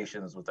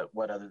communications with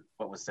what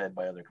was said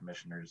by other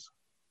commissioners.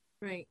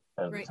 Right.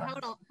 of the Right. times.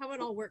 How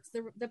it all works,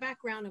 the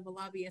background of a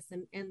lobbyist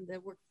and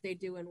the work they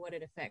do and what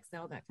it affects,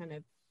 all that kind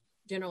of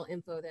general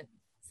info that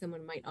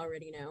someone might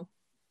already know.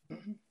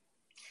 Mhm.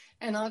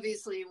 And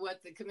obviously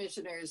what the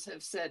commissioners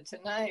have said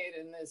tonight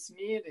in this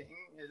meeting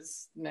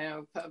is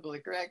now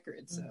public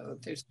record. So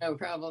there's no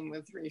problem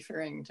with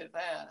referring to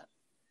that.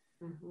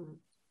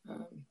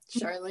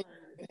 Charlene,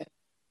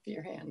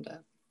 your hand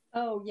up.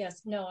 Oh,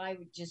 yes. No, I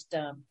would just,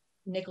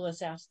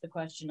 Nicholas asked the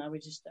question. I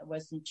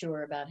wasn't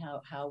sure about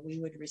how we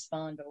would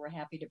respond, but we're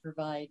happy to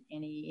provide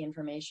any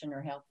information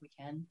or help we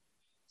can.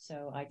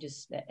 So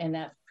and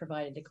that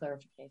provided the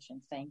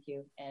clarification. Thank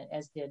you. And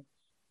as did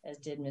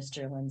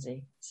Mr.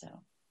 Lindsay.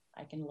 So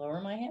I can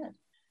lower my hand.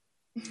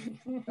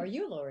 Or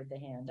you lowered the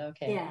hand.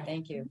 Okay. Yeah.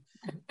 Thank you.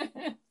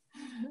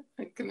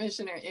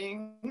 Commissioner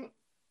Ng.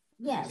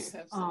 Yes.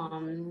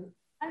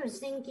 I was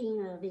thinking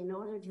of, in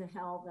order to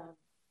help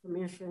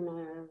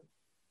Commissioner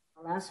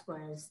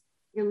Velasquez,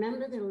 you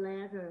remember the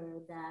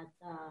letter that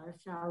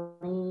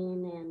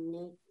Charlene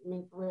and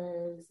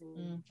Nicholas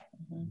and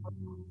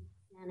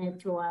sent it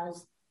to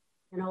us,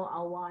 a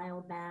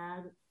while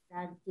back,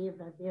 that give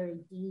a very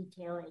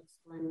detailed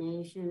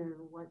explanation of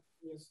what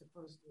we are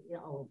supposed to,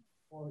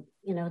 or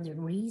the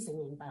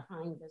reasoning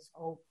behind this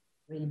whole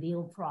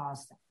review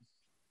process.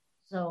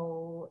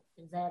 So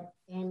is that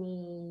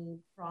any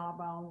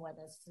problem with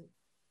the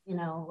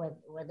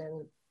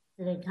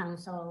city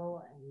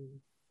council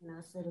and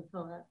city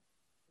clerk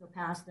to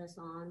pass this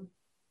on?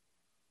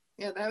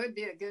 Yeah, that would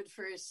be a good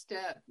first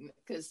step,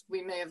 because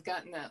we may have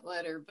gotten that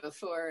letter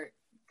before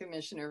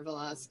Commissioner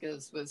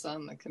Velasquez was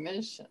on the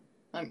commission.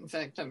 In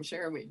fact, I'm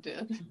sure we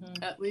did,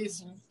 at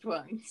least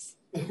once.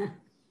 Yeah,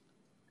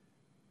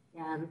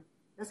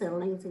 that's a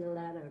lengthy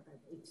letter, but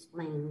it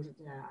explains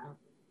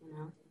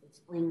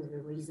explains the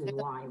reason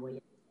why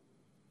we.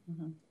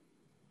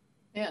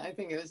 Yeah, I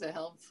think it was a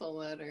helpful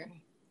letter.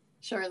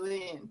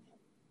 Charlene.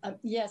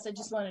 Yes, I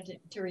just wanted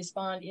to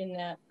respond in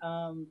that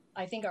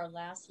I think our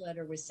last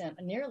letter was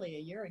sent nearly a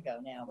year ago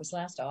now. It was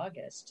last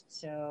August.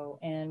 So,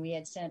 and we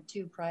had sent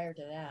two prior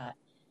to that,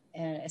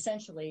 and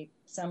essentially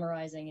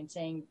summarizing and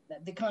saying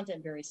that the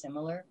content very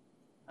similar.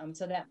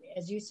 So that,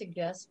 as you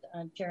suggest,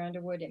 Chair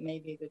Underwood, it may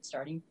be a good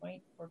starting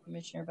point for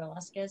Commissioner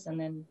Velasquez, and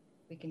then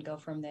we can go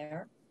from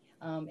there.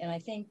 And I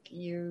think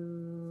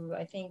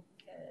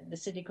the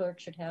city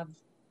clerk should have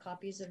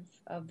copies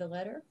of the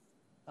letter.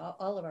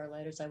 All of our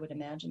letters, I would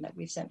imagine, that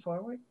we've sent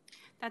forward.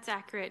 That's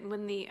accurate. And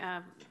when the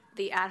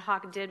ad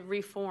hoc did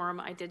reform,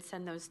 I did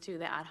send those to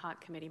the ad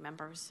hoc committee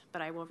members,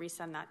 but I will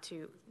resend that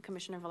to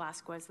Commissioner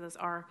Velasquez. Those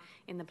are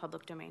in the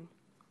public domain.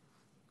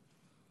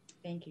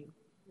 Thank you.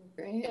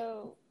 Great.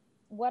 So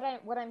what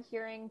I'm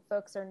hearing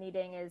folks are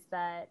needing is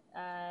that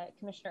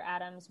Commissioner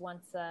Adams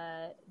wants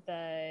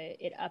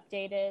it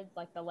updated,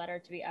 like the letter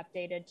to be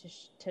updated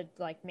to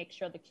like make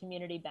sure the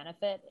community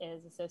benefit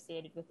is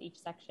associated with each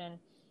section.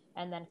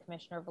 And then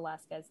Commissioner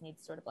Velasquez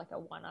needs sort of like a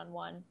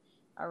one-on-one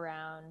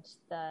around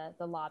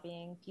the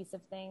lobbying piece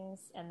of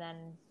things. And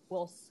then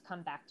we'll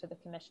come back to the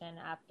commission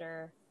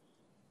after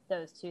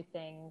those two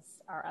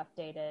things are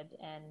updated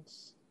and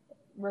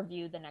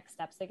review the next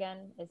steps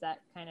again. Is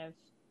that kind of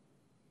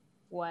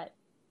what?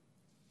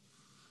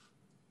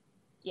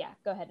 Yeah,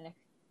 go ahead, Nick.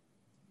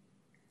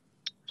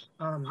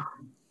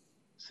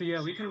 So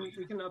yeah, we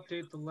can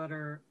update the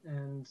letter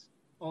and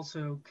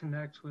also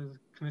connect with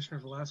Commissioner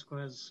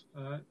Velasquez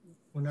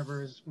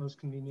whenever is most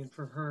convenient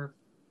for her.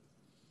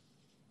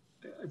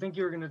 I think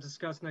you were going to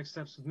discuss next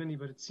steps with Minnie,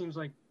 but it seems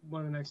like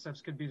one of the next steps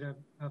could be to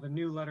have a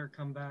new letter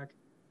come back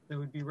that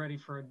would be ready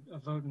for a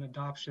vote and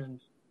adoption,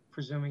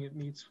 presuming it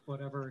meets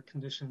whatever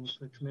conditions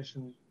the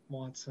commission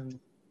wants and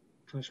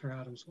Commissioner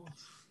Adams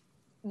wants.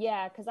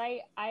 Yeah, because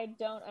I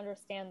don't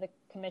understand the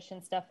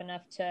commission stuff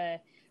enough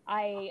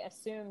I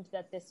assumed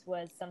that this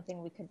was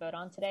something we could vote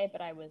on today,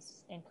 but I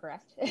was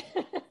incorrect.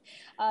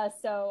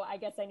 So I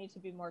guess I need to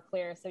be more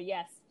clear. So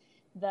yes,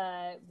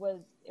 it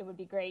would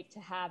be great to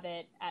have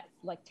it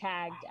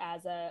tagged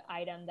as a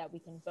item that we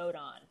can vote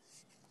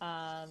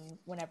on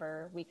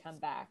whenever we come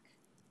back.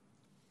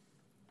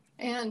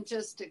 And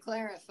just to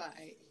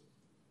clarify,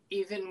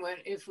 even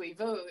if we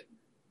vote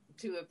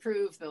to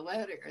approve the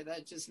letter,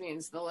 that just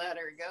means the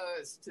letter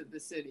goes to the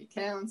city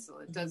council.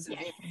 It doesn't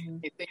mean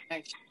anything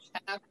actually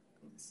happens.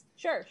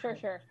 Sure.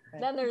 Right.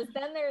 Then there's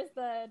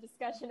the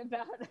discussion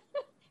about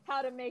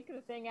how to make the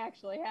thing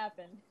actually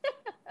happen.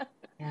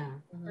 Yeah,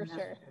 for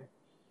sure.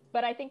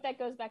 But I think that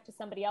goes back to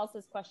somebody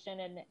else's question,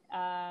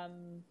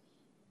 and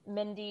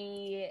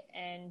Mindy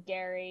and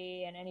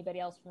Gary and anybody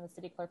else from the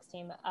city clerk's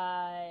team.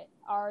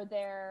 Are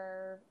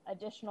there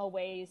additional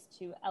ways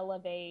to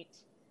elevate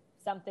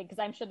something? Because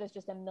I'm sure there's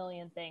just a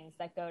million things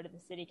that go to the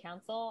city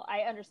council.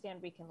 I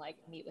understand we can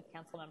meet with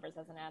council members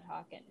as an ad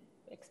hoc and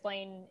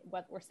explain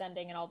what we're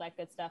sending and all that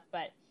good stuff,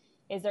 but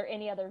is there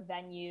any other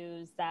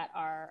venues that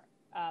are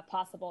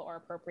possible or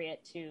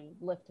appropriate to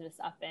lift this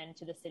up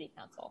into the city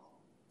council?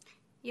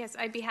 Yes,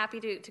 I'd be happy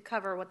to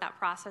cover what that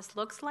process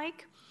looks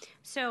like.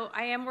 So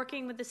I am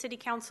working with the City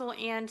Council,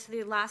 and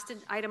the last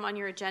item on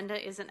your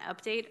agenda is an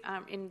update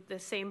in the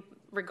same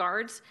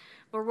regards.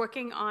 We're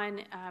working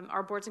on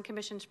our boards and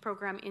commissions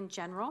program in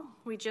general.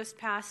 We just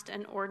passed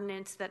an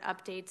ordinance that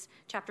updates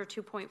Chapter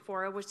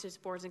 2.4, which is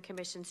boards and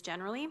commissions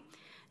generally.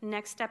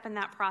 Next step in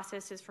that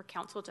process is for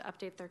council to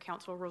update their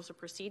council rules of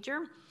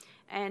procedure.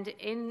 And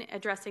in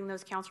addressing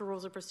those council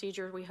rules of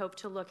procedure, we hope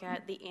to look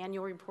at the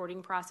annual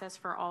reporting process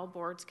for all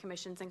boards,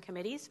 commissions, and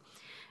committees.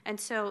 And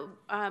so,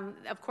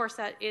 of course,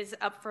 that is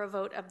up for a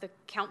vote of the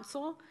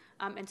council.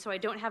 And so I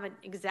don't have an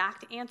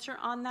exact answer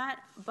on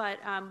that, but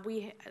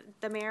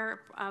the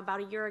mayor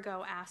about a year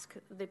ago asked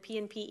the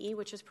PNPE,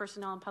 which is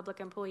Personnel and Public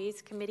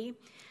Employees Committee,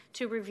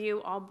 to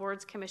review all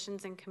boards,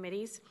 commissions, and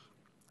committees.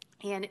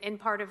 And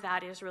part of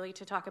that is really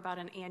to talk about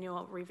an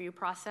annual review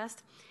process.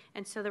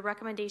 And so the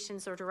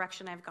recommendations or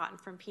direction I've gotten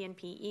from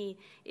PNPE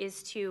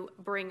is to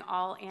bring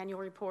all annual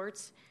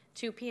reports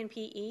to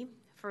PNPE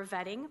for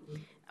vetting,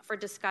 for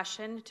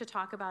discussion, to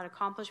talk about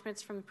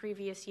accomplishments from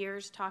previous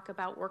years, talk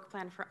about work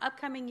plan for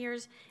upcoming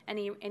years,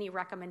 any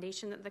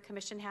recommendation that the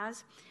commission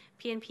has.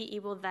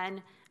 PNPE will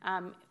then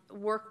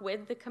work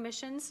with the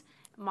commissions,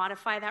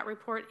 modify that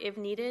report if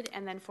needed,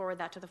 and then forward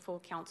that to the full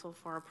council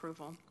for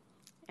approval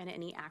and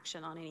any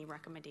action on any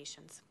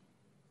recommendations.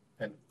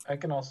 And I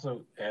can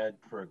also add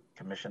for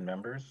commission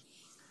members,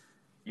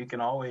 you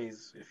can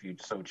always, if you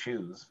so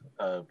choose,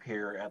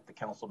 appear at the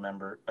council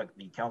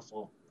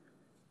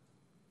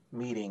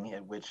meeting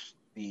at which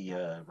the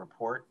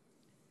report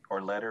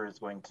or letter is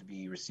going to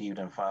be received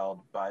and filed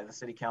by the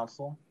city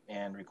council,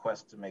 and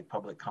request to make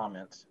public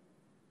comments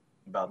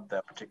about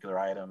that particular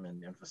item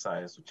and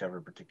emphasize whichever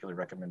particular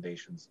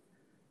recommendations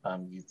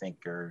you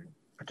think are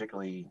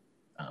particularly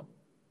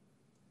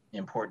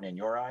important in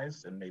your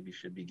eyes and maybe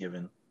should be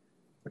given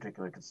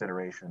particular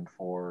consideration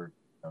for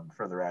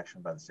further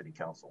action by the city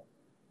council.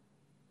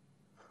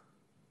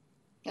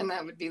 And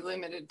that would be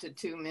limited to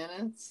 2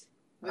 minutes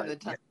with a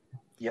time.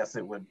 Yes,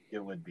 it would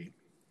be.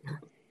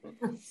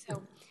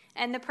 So,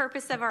 and the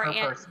purpose of our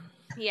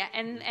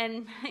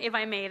and if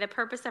I may, the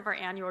purpose of our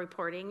annual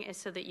reporting is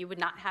so that you would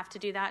not have to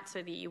do that,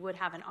 so that you would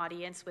have an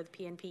audience with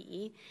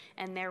PNPE,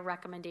 and their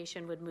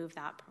recommendation would move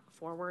that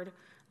forward,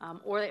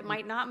 or it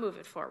might not move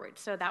it forward.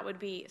 So that would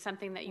be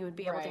something that you would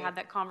be able to have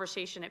that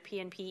conversation at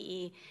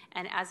PNPE,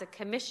 and as a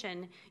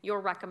commission,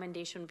 your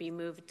recommendation would be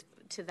moved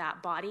to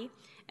that body,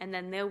 and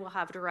then they will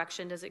have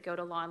direction. Does it go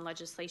to law and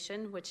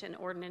legislation, which an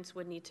ordinance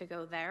would need to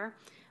go there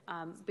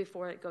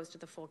before it goes to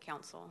the full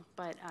council?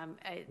 But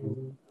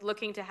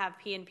looking to have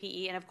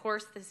PNPE, and of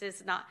course this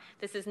has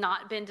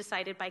not been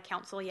decided by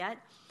council yet,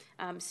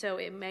 so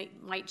it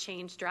might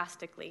change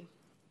drastically.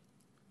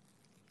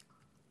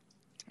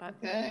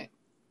 Okay,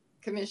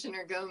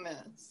 Commissioner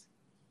Gomez.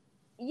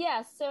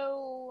 Yeah,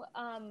 so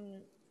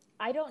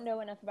I don't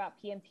know enough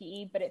about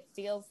PNPE, but it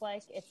feels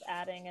like it's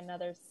adding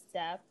another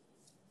step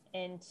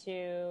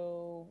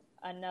into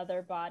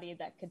another body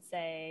that could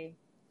say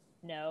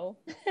no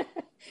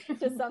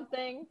to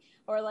something,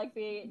 or like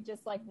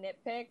just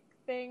nitpick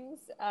things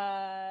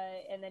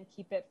and then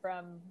keep it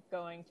from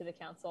going to the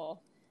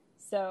council.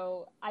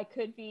 So I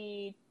could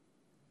be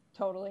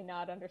totally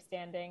not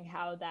understanding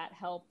how that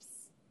helps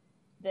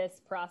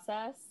this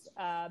process,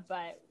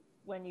 but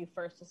when you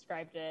first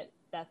described it,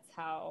 that's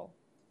how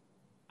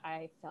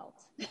I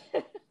felt.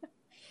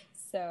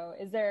 So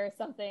is there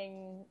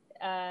something,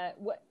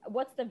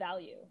 what's the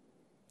value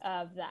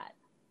of that?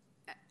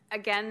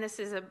 Again, this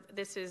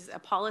is a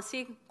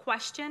policy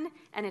question,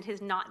 and it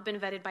has not been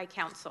vetted by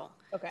council.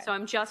 Okay. So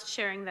I'm just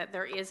sharing that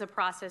there is a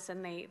process,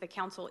 and the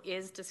council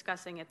is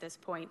discussing at this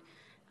point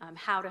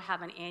how to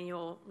have an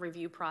annual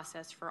review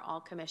process for all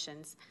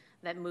commissions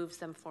that moves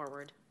them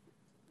forward.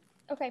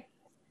 Okay.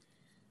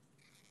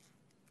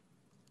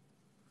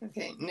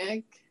 Okay,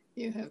 Nick,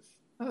 you have,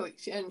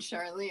 and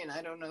Charlene,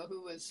 I don't know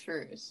who was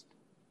first.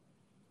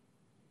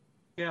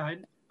 Yeah,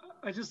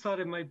 I just thought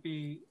it might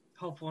be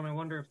helpful, and I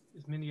wonder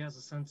if Mindy has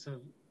a sense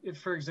of, if,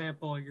 for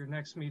example, at your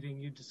next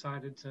meeting you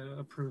decided to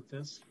approve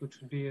this,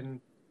 which would be in,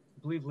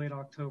 I believe, late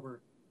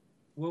October,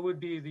 what would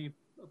be the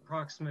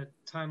approximate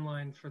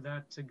timeline for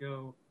that to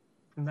go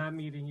from that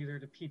meeting either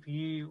to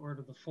PPE or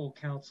to the full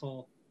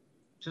council,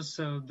 just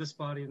so this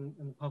body and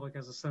the public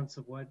has a sense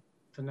of what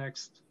the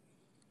next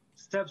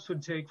steps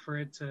would take for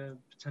it to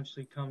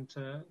potentially come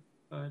to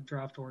a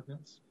draft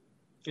ordinance,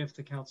 if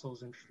the council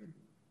is interested?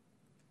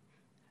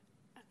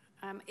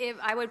 If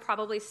I would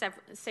probably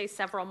say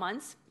several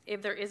months.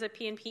 If there is a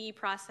PNPE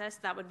process,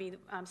 that would be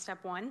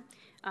step one.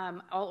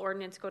 All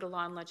ordinance go to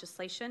law and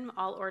legislation.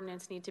 All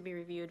ordinance need to be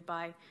reviewed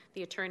by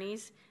the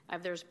attorneys.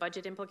 If there's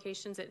budget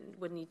implications, it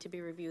would need to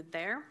be reviewed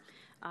there.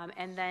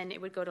 And then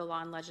it would go to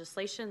law and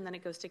legislation. Then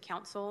it goes to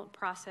council.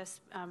 Process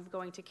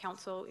going to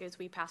council is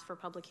we pass for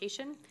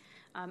publication.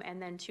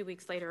 And then 2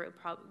 weeks later, it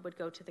would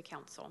go to the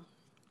council.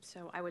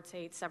 So I would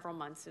say several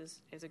months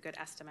is a good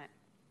estimate.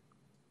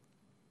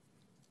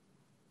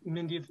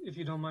 Mindy, if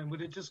you don't mind,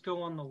 would it just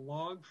go on the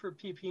log for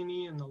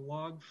PP&E and the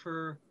log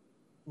for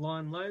law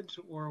and ledge,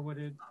 or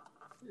would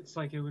it's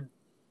like it would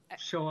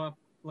show up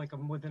like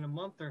within a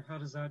month, or how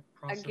does that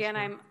process Again,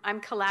 work? I'm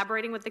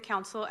collaborating with the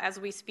council as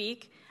we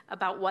speak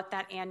about what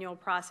that annual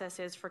process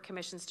is for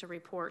commissions to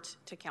report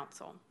to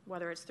council,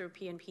 whether it's through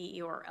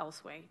PNPE or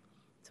elsewhere.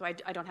 So I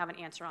don't have an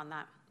answer on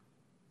that.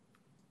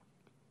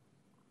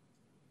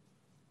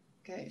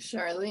 Okay,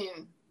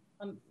 Charlene.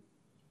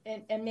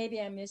 And maybe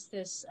I missed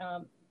this,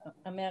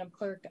 Madam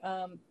Clerk.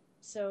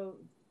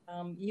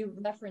 You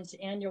referenced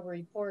annual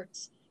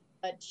reports,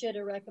 but should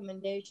a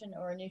recommendation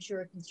or an issue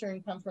or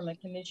concern come from a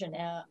commission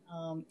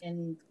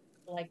in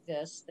like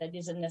this that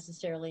isn't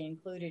necessarily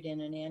included in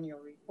an annual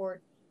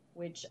report,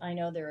 which I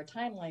know there are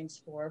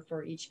timelines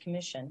for each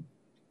commission.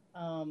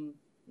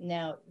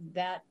 Now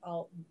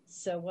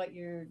so what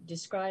you're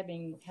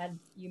describing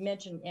you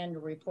mentioned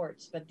annual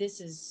reports, but this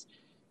is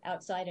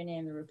outside an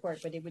annual report,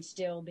 but it would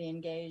still be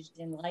engaged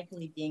and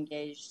likely be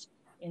engaged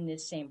in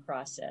this same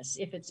process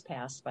if it's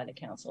passed by the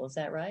council. Is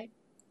that right?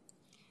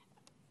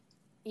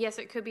 Yes,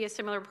 it could be a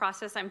similar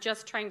process. I'm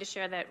just trying to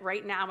share that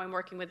right now I'm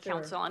working with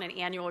council on an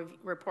annual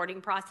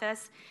reporting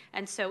process,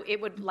 and so it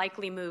would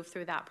likely move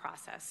through that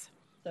process.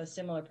 So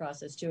similar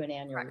process to an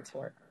annual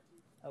report.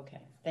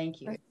 Okay, thank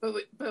you. Right.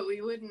 But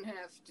we wouldn't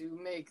have to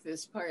make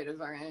this part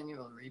of our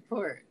annual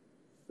report.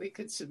 We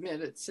could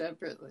submit it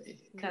separately,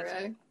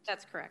 correct?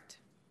 That's correct.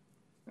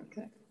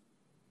 Okay.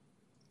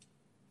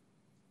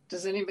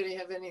 Does anybody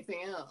have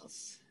anything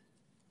else?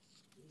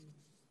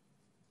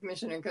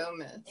 Commissioner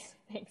Gomez.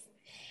 Thanks.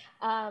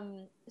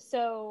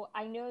 So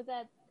I know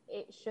that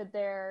should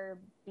there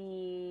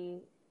be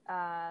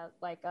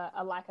like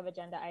a lack of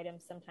agenda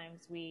items,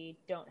 sometimes we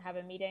don't have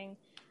a meeting.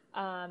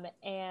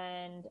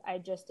 And I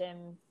just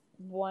am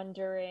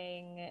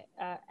wondering,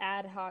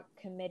 ad hoc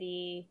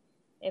committee,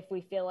 if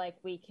we feel like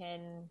we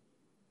can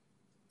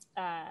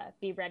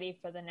be ready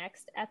for the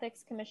next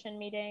ethics commission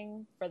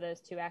meeting for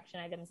those two action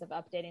items of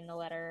updating the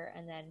letter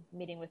and then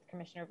meeting with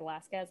Commissioner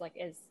Velasquez. Like,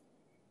 is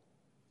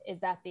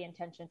that the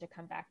intention to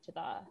come back to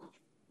the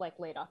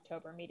late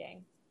October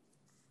meeting?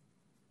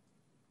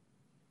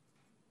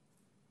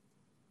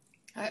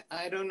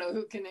 I don't know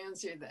who can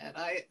answer that.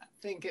 I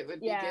think it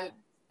would be good.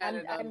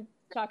 I'm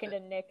talking to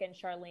Nick and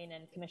Charlene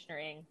and Commissioner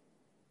Ng.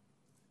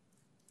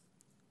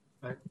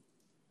 Right.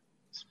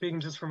 Speaking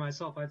just for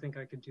myself, I think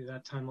I could do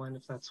that timeline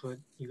if that's what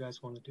you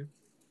guys want to do.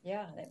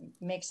 Yeah, that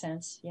makes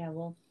sense. Yeah,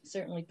 we'll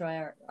certainly try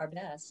our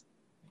best.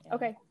 Yeah.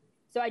 Okay.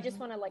 So I just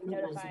want to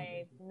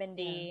notify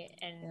Mindy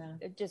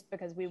and just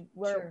because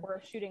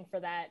we're shooting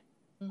for that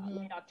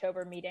late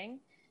October meeting.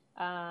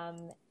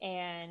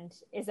 And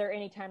is there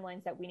any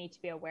timelines that we need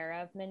to be aware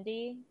of,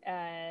 Mindy,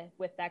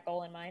 with that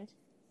goal in mind?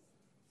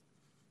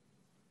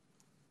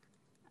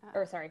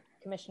 Or sorry,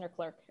 Commissioner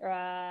Clerk,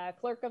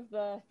 Clerk of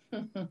the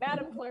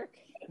Madam Clerk.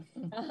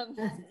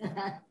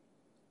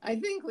 I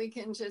think we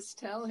can just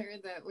tell her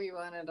that we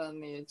want it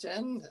on the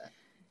agenda.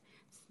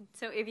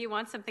 So if you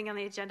want something on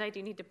the agenda, I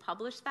do need to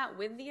publish that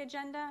with the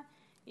agenda.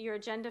 Your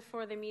agenda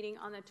for the meeting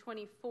on the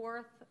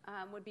 24th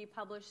would be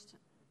published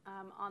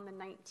on the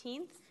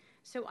 19th.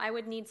 So I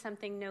would need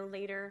something no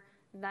later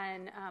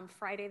than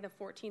Friday the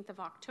 14th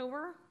of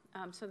October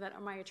so that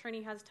my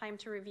attorney has time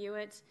to review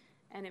it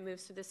and it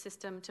moves through the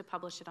system to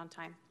publish it on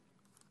time.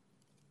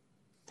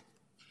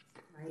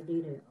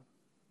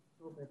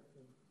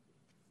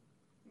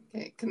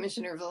 Okay,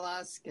 Commissioner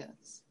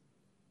Velasquez.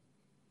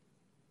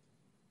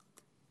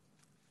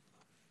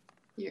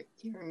 You're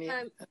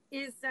muted.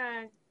 Is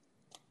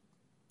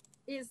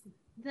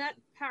that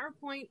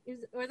PowerPoint,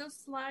 are those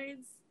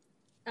slides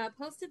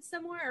posted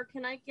somewhere, or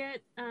can I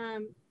get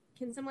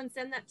can someone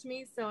send that to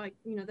me so I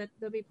that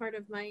they'll be part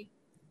of my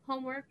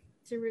homework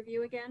to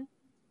review again?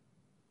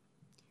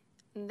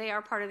 They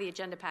are part of the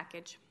agenda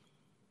package.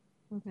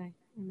 Okay,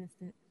 I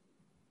missed it.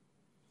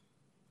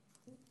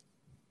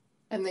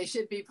 And they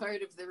should be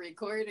part of the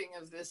recording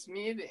of this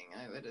meeting,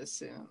 I would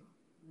assume.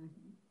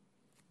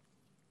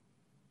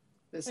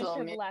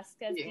 Commissioner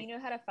Velasquez, do you know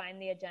how to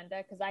find the agenda?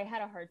 Because I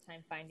had a hard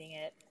time finding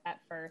it at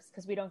first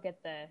because we don't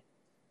get the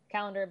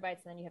calendar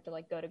invites and then you have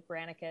to go to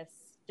Granicus.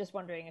 Just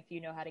wondering if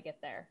you know how to get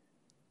there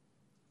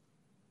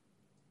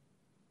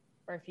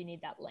or if you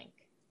need that link.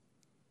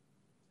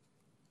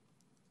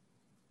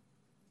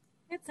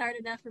 It's hard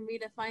enough for me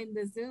to find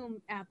the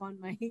Zoom app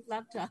on my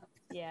laptop.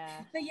 Yeah.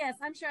 But yes,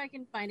 I'm sure I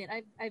can find it.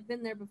 I've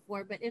been there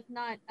before, but if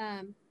not,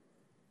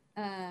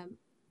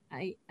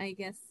 I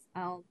guess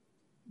I'll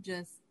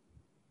just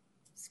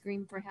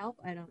scream for help.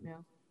 I don't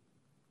know.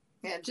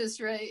 Yeah, just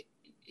write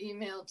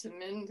email to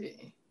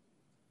Mindy.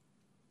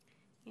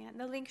 Yeah,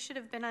 the link should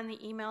have been on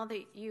the email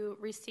that you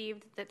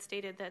received that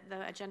stated that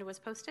the agenda was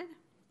posted.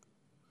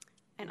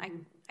 And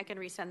I can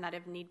resend that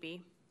if need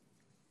be.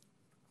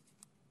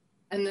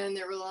 And then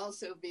there will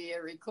also be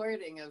a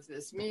recording of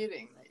this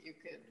meeting that you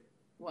could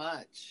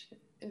watch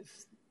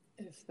if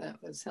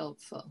that was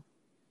helpful.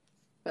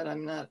 But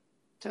I'm not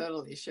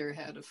totally sure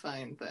how to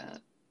find that.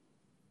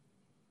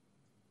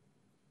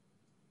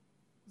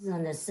 It's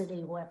on the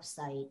city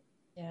website.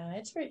 Yeah,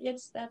 that's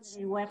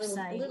the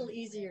website. A little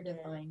easier to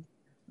find.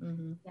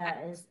 Mm-hmm. Yeah,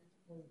 it's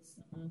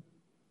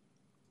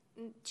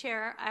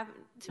Chair,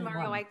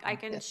 tomorrow I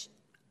can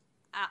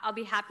I'll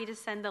be happy to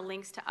send the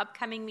links to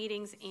upcoming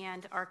meetings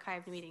and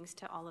archived meetings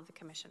to all of the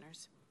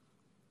commissioners.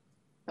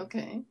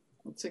 Okay,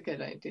 that's a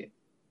good idea.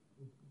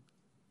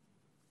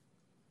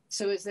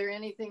 So is there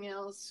anything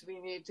else we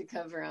need to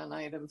cover on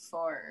item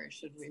 4, or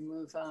should we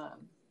move on?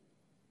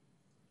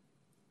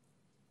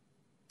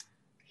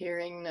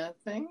 Hearing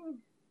nothing,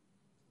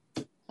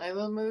 I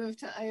will move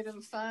to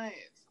item 5,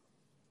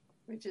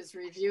 which is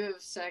review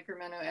of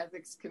Sacramento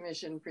Ethics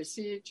Commission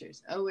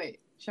procedures. Oh, wait,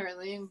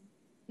 Charlene?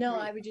 No,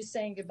 I was just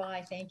saying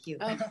goodbye. Thank you.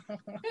 Oh.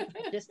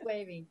 Just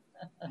waving.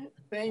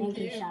 Thank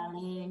you.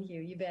 Charlene. Thank you.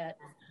 You bet.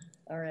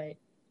 All right.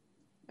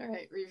 All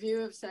right,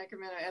 review of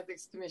Sacramento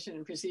Ethics Commission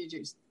and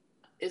procedures.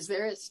 Is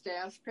there a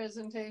staff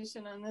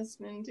presentation on this,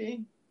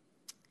 Mindy?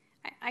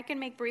 I can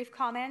make brief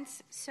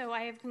comments. So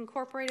I have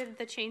incorporated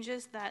the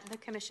changes that the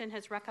commission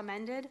has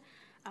recommended.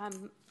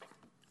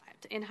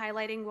 In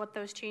highlighting what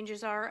those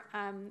changes are,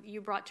 you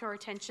brought to our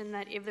attention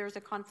that if there's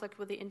a conflict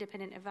with the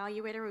independent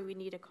evaluator, we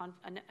need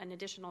an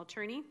additional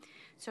attorney.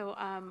 So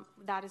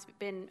that has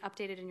been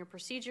updated in your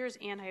procedures,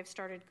 and I have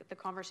started the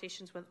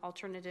conversations with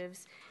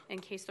alternatives in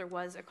case there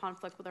was a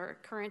conflict with our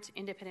current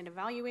independent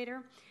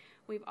evaluator.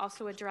 We've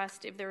also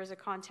addressed if there is a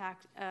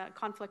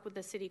conflict with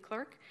the city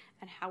clerk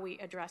and how we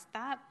address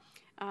that.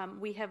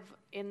 We have,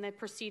 in the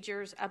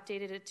procedures,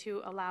 updated it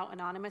to allow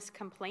anonymous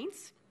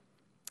complaints.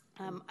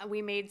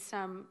 We made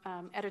some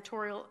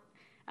editorial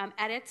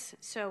edits.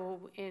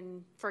 So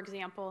for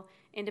example,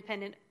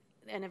 independent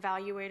an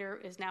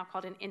evaluator is now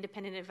called an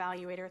independent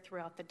evaluator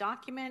throughout the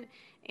document,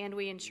 and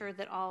we ensure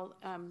that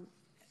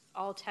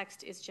all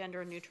text is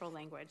gender neutral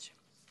language.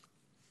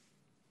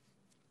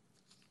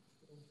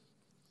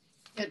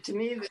 Yeah, to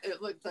me,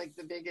 it looked like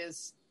the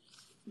biggest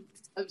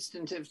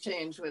substantive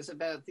change was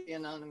about the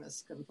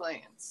anonymous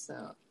complaints.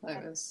 So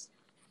That's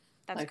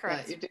I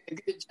correct. thought you did a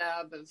good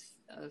job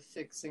of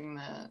fixing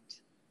that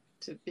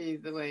to be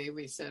the way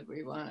we said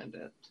we wanted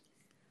it.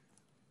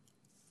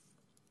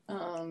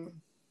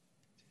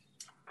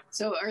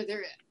 So are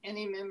there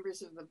any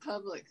members of the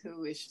public who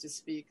wish to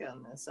speak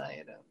on this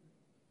item?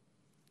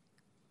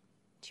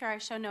 Chair, I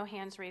show no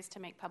hands raised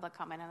to make public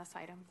comment on this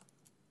item.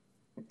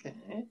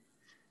 Okay.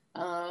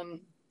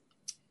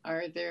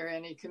 Are there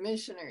any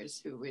commissioners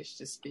who wish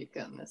to speak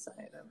on this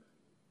item?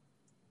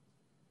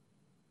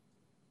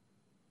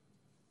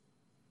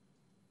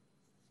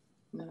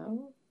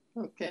 No?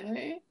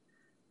 Okay.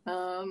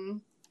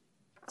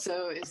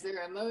 So is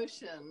there a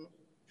motion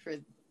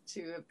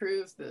to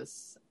approve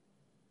this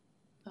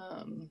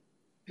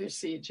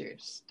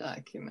procedures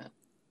document?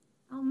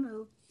 I'll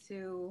move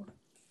to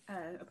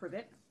approve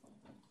it.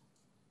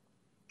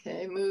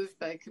 Okay, moved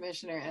by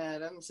Commissioner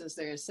Adams. Is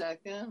there a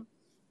second?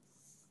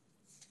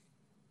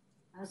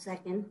 I'll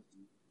second.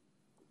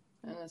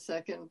 And a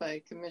second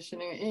by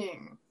Commissioner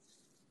Ng.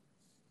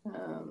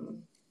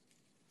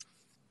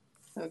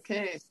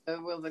 Okay,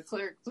 so will the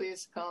clerk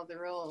please call the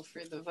roll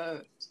for the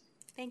vote?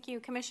 Thank you.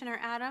 Commissioner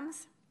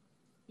Adams?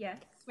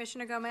 Yes.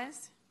 Commissioner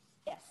Gomez?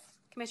 Yes.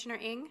 Commissioner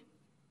Ng?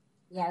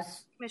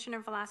 Yes. Commissioner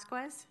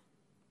Velasquez?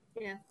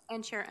 Yes.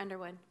 And Chair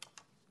Underwood.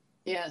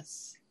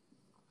 Yes.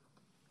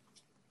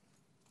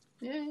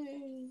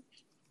 Yay.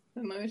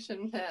 The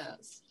motion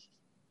passed.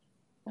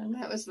 And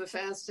that was the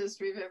fastest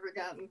we've ever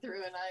gotten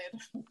through an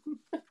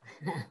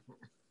item.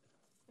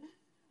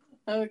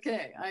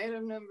 Okay,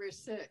 item number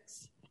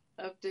 6,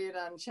 update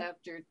on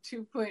chapter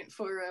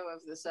 2.40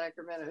 of the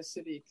Sacramento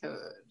City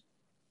Code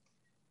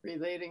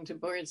relating to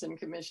boards and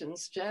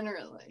commissions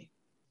generally.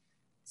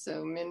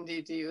 So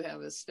Mindy, do you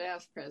have a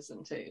staff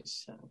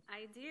presentation?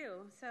 I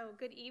do. So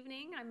good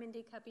evening. I'm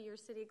Mindy Cuppy, your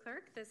city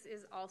clerk. This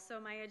is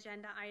also my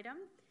agenda item.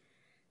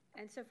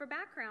 And so for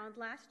background,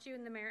 last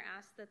June, the mayor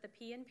asked that the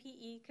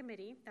PNPE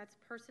committee, that's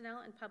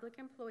Personnel and Public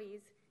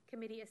Employees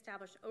Committee,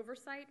 establish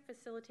oversight,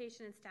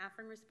 facilitation, and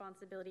staffing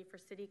responsibility for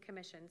city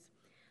commissions.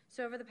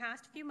 So over the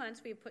past few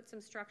months, we've put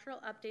some structural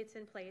updates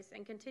in place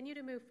and continue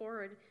to move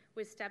forward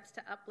with steps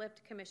to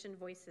uplift commission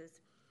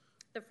voices.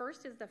 The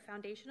first is the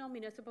foundational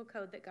municipal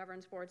code that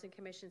governs boards and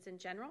commissions in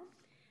general.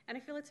 And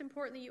I feel it's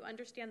important that you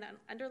understand that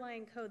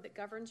underlying code that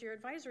governs your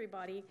advisory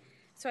body.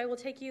 So I will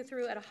take you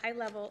through at a high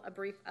level a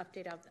brief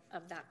update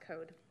of that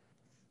code.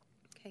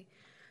 Okay.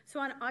 So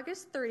on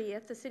August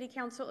 30th, the City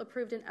Council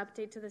approved an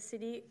update to the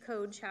City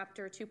Code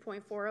Chapter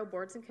 2.40,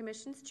 Boards and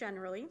Commissions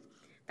Generally.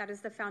 That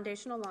is the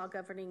foundational law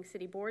governing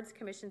city boards,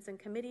 commissions, and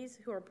committees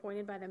who are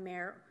appointed by the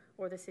mayor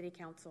or the City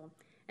Council.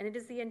 And it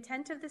is the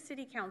intent of the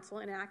City Council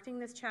in enacting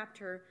this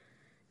chapter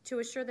to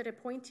assure that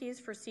appointees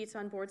for seats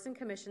on boards and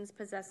commissions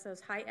possess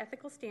those high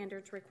ethical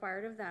standards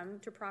required of them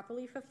to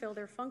properly fulfill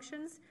their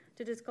functions,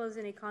 to disclose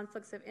any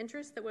conflicts of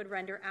interest that would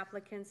render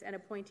applicants and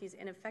appointees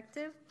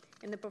ineffective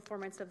in the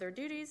performance of their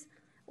duties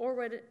or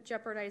would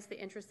jeopardize the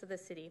interests of the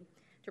city,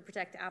 to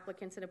protect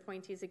applicants and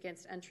appointees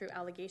against untrue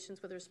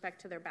allegations with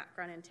respect to their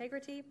background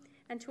integrity,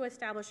 and to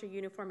establish a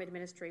uniform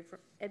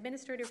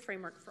administrative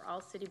framework for all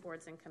city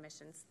boards and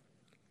commissions.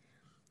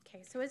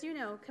 Okay, so as you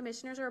know,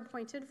 commissioners are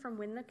appointed from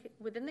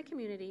within the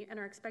community and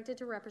are expected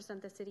to represent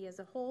the city as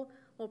a whole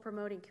while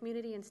promoting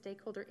community and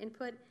stakeholder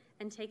input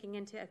and taking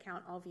into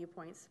account all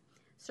viewpoints.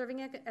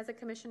 Serving as a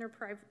commissioner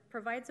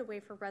provides a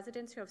way for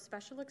residents who have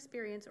special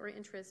experience or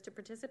interest to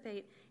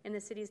participate in the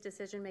city's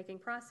decision-making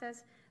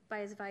process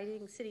by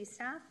inviting city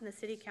staff and the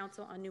city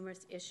council on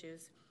numerous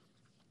issues.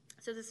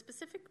 So the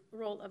specific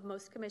role of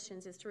most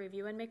commissions is to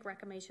review and make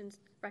recommendations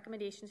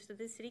to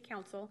the city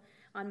council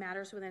on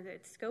matters within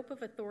its scope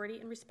of authority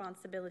and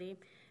responsibility,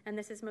 and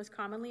this is most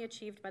commonly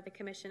achieved by the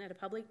commission at a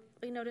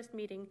publicly noticed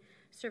meeting,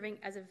 serving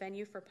as a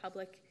venue for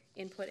public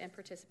input and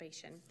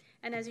participation.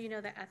 And as you know,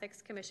 the Ethics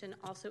Commission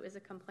also is a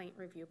complaint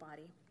review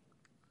body.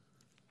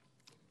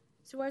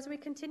 So as we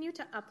continue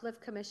to uplift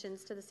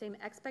commissions to the same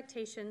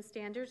expectations,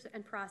 standards,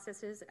 and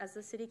processes as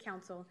the City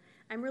Council,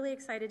 I'm really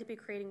excited to be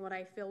creating what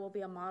I feel will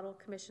be a model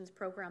commissions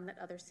program that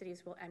other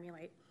cities will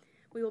emulate.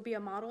 We will be a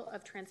model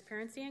of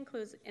transparency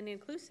and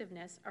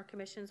inclusiveness. Our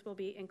commissions will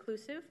be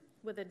inclusive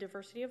with a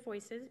diversity of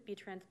voices, be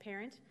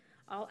transparent.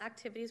 All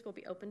activities will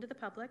be open to the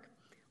public.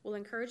 We'll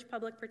encourage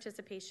public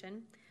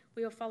participation.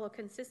 We will follow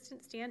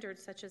consistent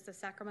standards such as the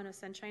Sacramento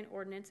Sunshine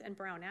Ordinance and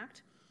Brown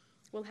Act.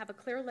 We'll have a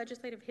clear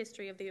legislative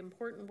history of the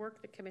important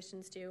work that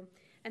commissions do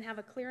and have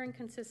a clear and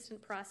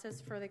consistent process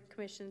for the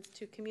commissions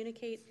to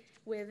communicate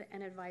with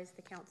and advise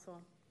the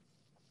council.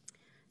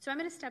 So I'm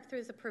going to step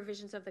through the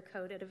provisions of the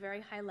code at a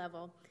very high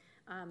level.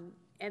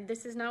 And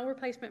this is no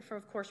replacement for,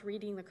 of course,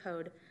 reading the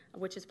code,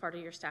 which is part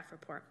of your staff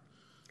report.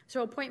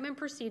 So appointment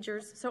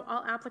procedures. So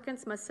all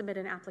applicants must submit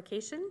an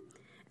application,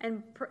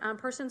 and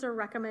persons are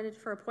recommended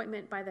for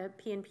appointment by the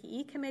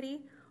PNPE committee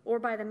or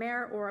by the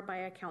mayor or by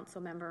a council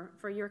member.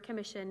 For your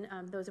commission,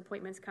 those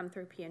appointments come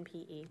through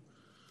PNPE.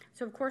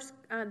 So of course,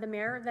 the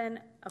mayor then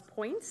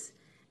appoints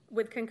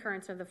with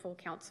concurrence of the full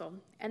council,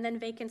 and then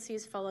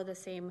vacancies follow the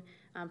same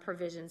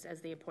provisions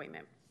as the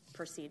appointment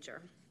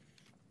procedure.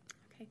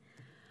 Okay.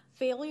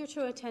 Failure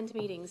to attend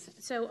meetings.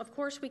 So of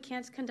course, we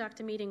can't conduct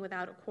a meeting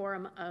without a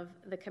quorum of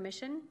the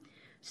commission.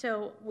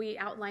 So we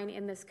outline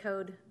in this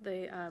code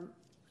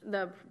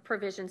the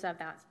provisions of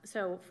that.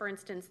 So for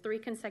instance, 3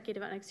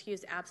 consecutive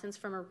unexcused absence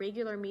from a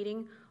regular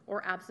meeting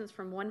or absence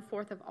from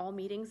 1/4 of all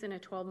meetings in a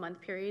 12-month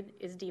period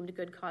is deemed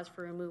good cause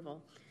for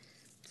removal.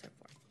 So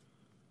forth.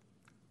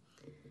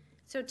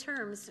 So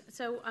terms.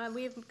 So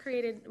we have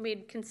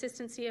made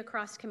consistency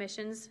across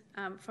commissions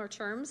for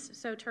terms.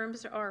 So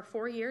terms are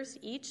 4 years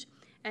each,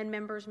 and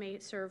members may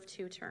serve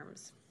 2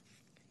 terms.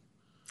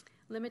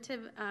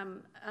 Limited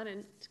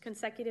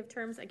consecutive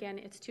terms, again,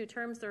 it's 2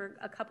 terms. There are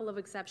a couple of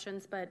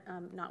exceptions, but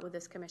not with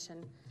this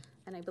commission.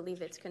 And I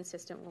believe it's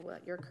consistent with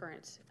what your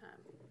current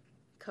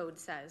code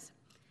says.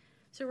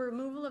 So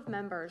removal of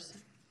members.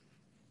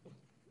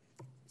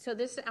 So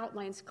this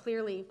outlines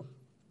clearly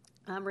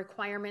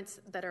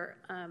requirements that are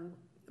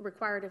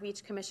required of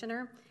each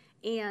commissioner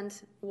and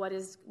what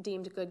is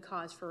deemed good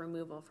cause for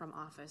removal from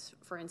office.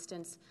 For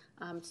instance,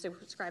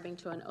 subscribing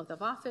to an oath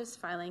of office,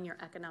 filing your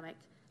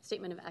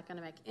statement of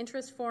economic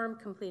interest form,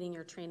 completing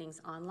your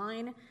trainings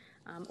online,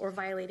 or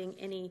violating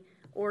any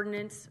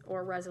ordinance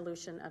or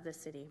resolution of the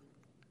city.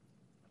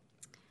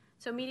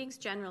 So meetings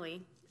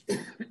generally.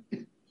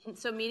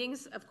 So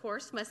meetings, of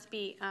course, must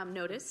be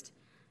noticed.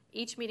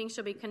 Each meeting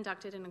shall be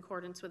conducted in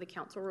accordance with the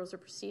council rules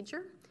of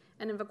procedure.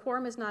 And if a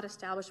quorum is not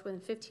established within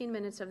 15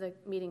 minutes of the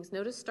meeting's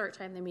notice start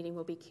time, the meeting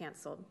will be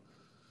canceled.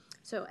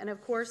 So, and of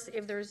course,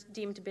 if there's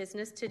deemed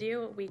business to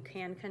do, we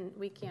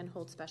can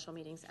hold special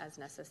meetings as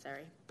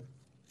necessary.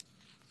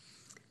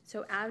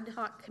 So ad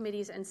hoc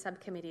committees and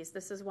subcommittees.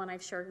 This is one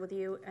I've shared with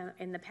you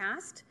in the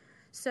past.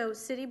 So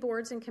city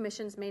boards and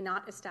commissions may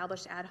not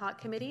establish ad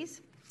hoc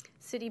committees.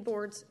 City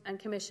boards and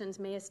commissions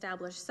may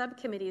establish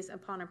subcommittees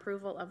upon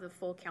approval of the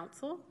full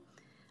council.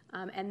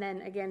 And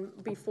then again,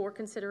 before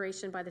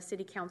consideration by the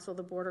city council,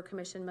 the board or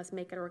commission must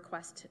make a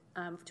request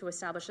to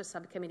establish a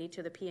subcommittee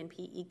to the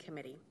PNPE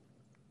committee.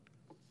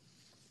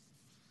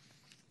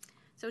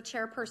 So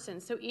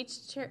chairperson. So each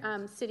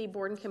city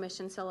board and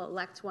commission shall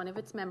elect one of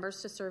its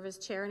members to serve as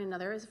chair and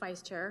another as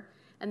vice chair,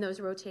 and those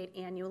rotate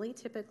annually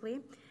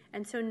typically.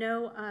 And so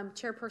no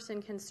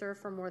chairperson can serve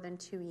for more than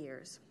 2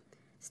 years.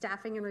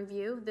 Staffing and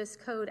review. This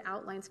code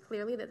outlines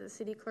clearly that the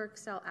city clerk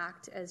shall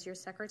act as your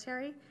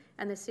secretary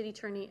and the city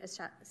attorney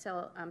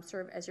shall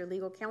serve as your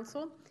legal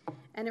counsel.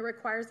 And it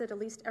requires that at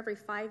least every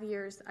 5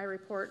 years I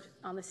report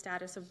on the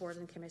status of boards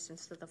and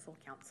commissions to the full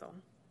council.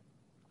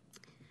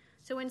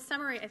 So in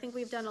summary, I think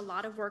we've done a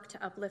lot of work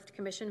to uplift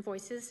commission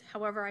voices.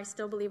 However, I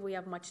still believe we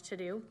have much to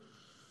do.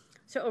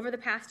 So over the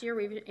past year,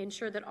 we've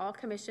ensured that all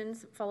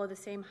commissions follow the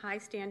same high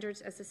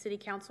standards as the City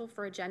Council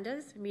for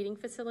agendas, meeting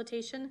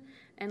facilitation,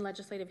 and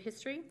legislative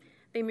history.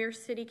 They mirror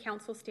City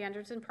Council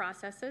standards and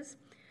processes.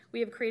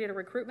 We have created a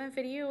recruitment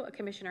video, a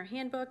commissioner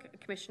handbook, a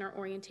commissioner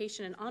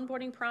orientation and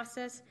onboarding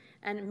process,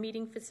 and a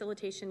meeting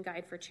facilitation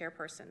guide for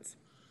chairpersons.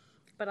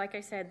 But like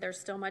I said, there's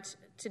still much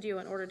to do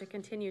in order to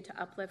continue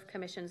to uplift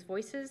commission's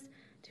voices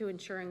to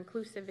ensure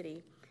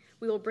inclusivity.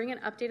 We will bring an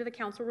update of the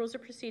council rules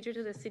of procedure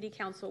to the City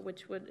Council,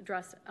 which would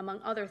address,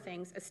 among other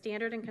things, a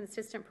standard and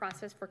consistent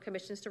process for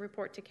commissions to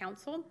report to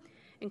council,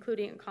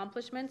 including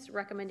accomplishments,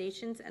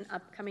 recommendations, and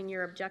upcoming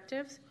year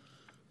objectives.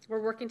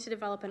 We're working to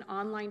develop an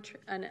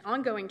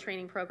ongoing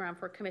training program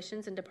for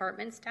commissions and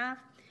department staff,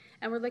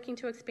 And we're looking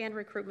to expand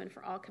recruitment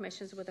for all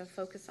commissions with a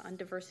focus on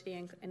diversity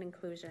and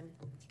inclusion.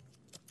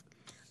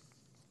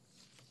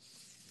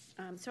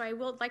 So I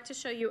would like to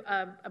show you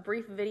a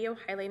brief video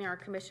highlighting our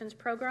commissions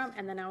program,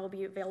 and then I will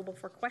be available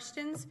for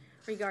questions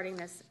regarding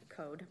this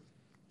code.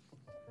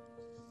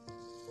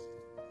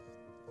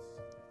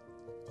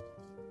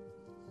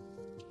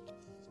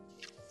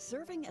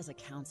 Serving as a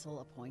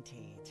council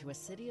appointee to a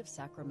City of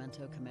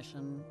Sacramento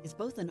commission is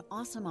both an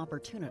awesome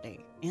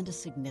opportunity and a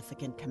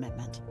significant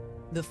commitment.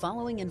 The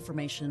following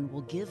information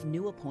will give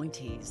new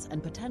appointees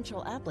and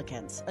potential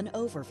applicants an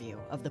overview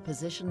of the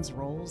position's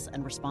roles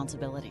and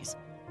responsibilities.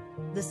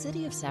 The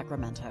City of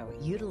Sacramento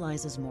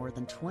utilizes more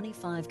than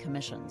 25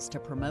 commissions to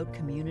promote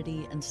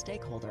community and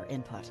stakeholder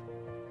input.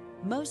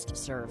 Most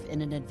serve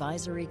in an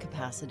advisory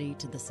capacity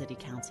to the City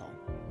Council.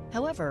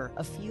 However,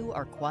 a few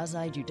are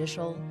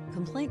quasi-judicial,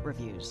 complaint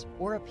reviews,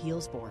 or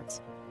appeals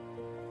boards.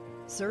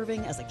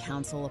 Serving as a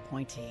council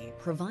appointee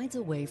provides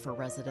a way for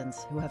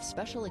residents who have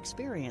special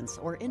experience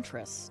or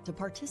interests to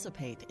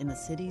participate in the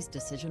city's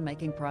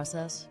decision-making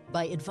process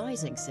by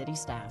advising city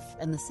staff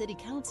and the City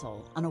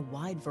Council on a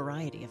wide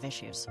variety of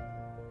issues.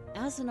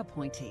 As an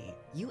appointee,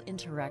 you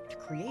interact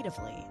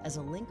creatively as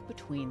a link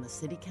between the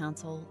City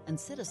Council and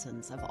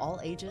citizens of all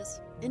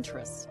ages,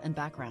 interests, and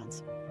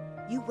backgrounds.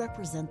 You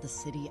represent the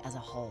city as a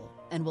whole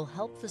and will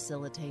help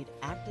facilitate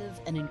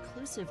active and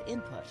inclusive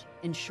input,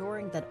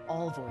 ensuring that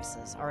all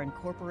voices are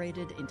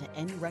incorporated into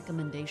any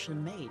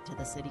recommendation made to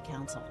the City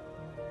Council.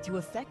 To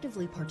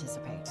effectively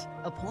participate,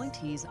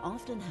 appointees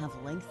often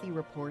have lengthy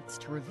reports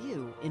to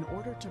review in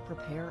order to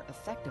prepare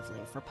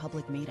effectively for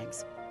public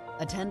meetings.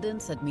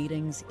 Attendance at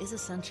meetings is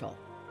essential.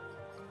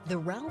 The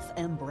Ralph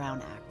M.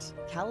 Brown Act,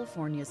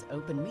 California's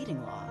open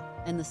meeting law,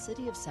 and the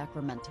City of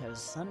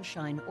Sacramento's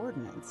Sunshine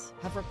Ordinance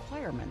have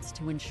requirements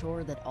to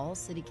ensure that all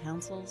city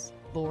councils,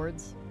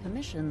 boards,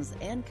 commissions,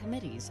 and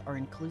committees are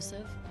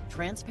inclusive,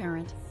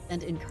 transparent,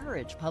 and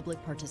encourage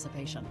public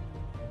participation.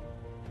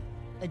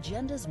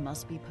 Agendas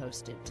must be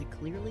posted to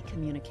clearly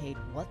communicate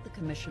what the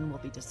commission will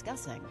be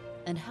discussing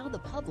and how the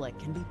public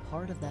can be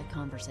part of that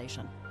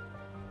conversation.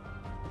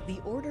 The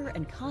order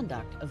and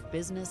conduct of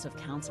business of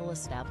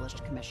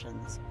council-established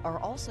commissions are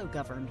also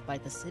governed by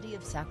the City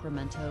of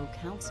Sacramento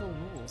Council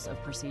Rules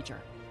of Procedure.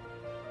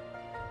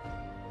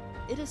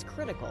 It is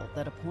critical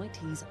that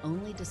appointees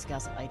only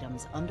discuss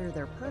items under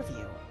their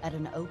purview at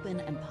an open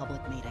and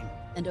public meeting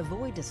and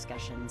avoid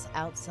discussions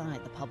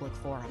outside the public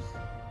forum.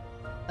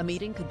 A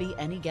meeting could be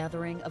any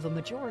gathering of a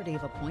majority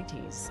of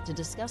appointees to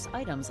discuss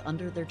items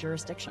under their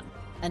jurisdiction,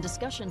 and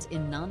discussions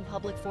in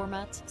non-public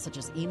formats such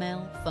as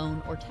email,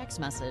 phone, or text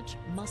message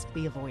must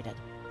be avoided.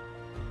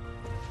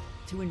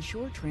 To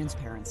ensure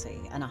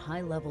transparency and a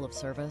high level of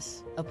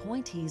service,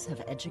 appointees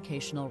have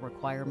educational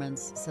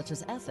requirements such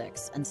as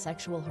ethics and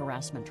sexual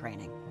harassment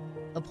training.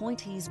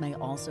 Appointees may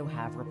also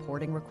have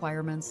reporting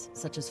requirements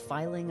such as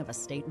filing of a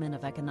Statement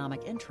of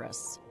Economic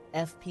Interests,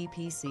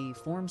 FPPC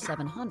Form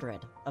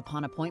 700,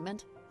 upon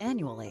appointment,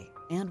 annually,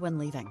 and when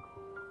leaving.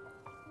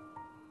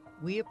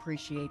 We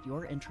appreciate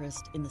your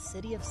interest in the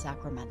City of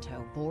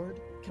Sacramento Board,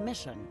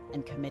 Commission,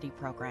 and Committee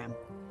Program,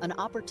 an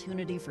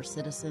opportunity for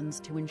citizens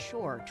to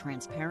ensure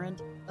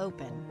transparent,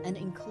 open, and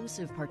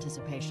inclusive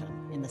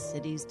participation in the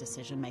city's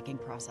decision-making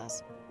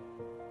process.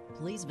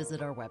 Please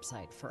visit our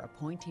website for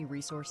appointee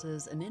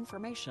resources and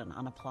information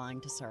on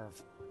applying to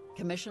serve.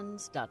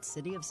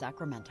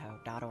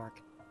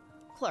 commissions.cityofsacramento.org.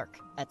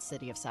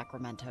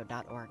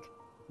 clerk@cityofsacramento.org.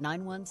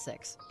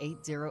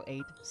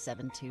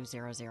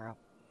 916-808-7200.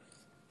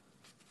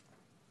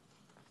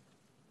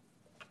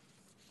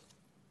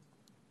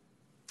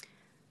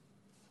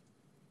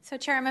 So,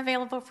 Chair, I'm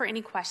available for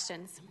any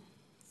questions.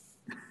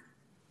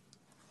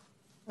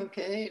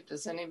 Okay,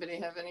 does anybody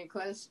have any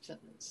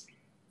questions?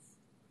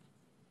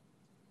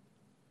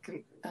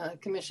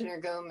 Commissioner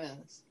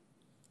Gomez.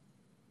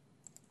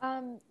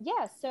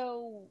 Yeah,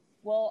 so,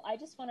 well, I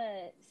just want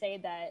to say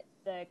that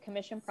the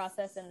commission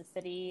process in the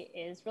city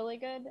is really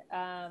good.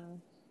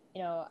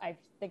 You know, I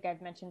think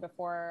I've mentioned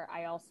before,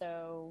 I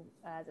also,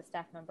 as a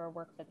staff member,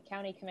 work for the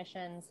county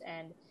commissions,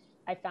 and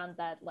I found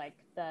that like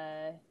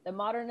the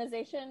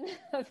modernization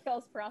of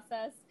y'all's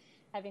process,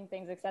 having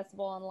things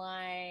accessible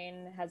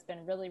online has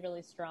been really,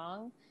 really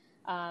strong,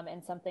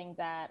 and something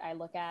that I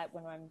look at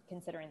when I'm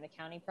considering the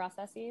county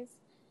processes.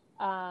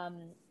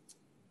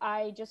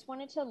 I just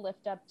wanted to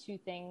lift up two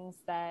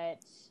things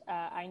that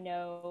I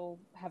know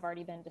have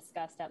already been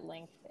discussed at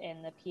length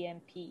in the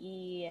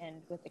PMPE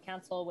and with the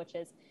council, which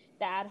is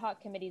the ad hoc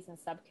committees and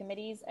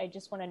subcommittees. I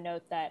just want to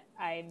note that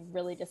I'm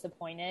really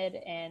disappointed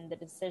in the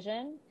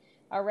decision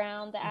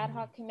around the ad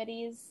hoc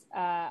committees.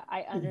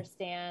 I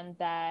understand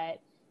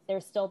that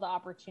there's still the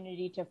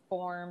opportunity to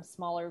form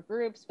smaller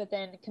groups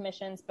within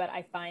commissions, but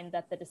I find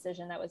that the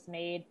decision that was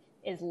made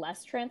is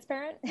less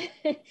transparent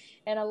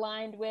and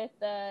aligned with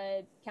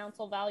the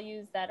council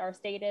values that are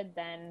stated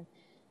than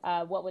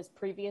what was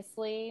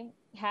previously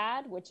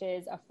had, which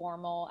is a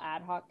formal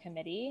ad hoc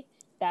committee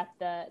that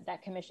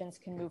commissions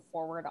can move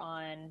forward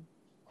on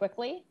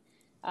quickly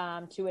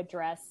to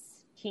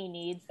address key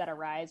needs that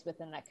arise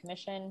within that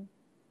commission.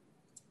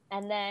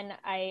 And then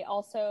I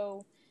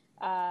also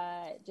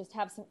just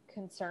have some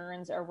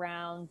concerns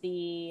around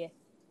the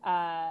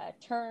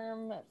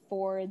term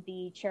for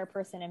the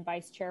chairperson and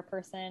vice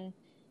chairperson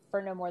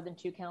for no more than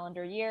 2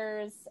 calendar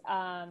years.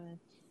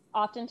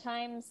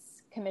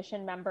 Oftentimes,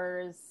 commission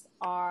members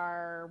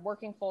are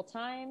working full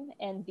time,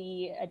 and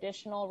the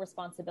additional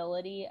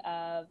responsibility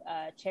of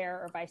a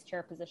chair or vice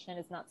chair position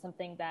is not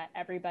something that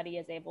everybody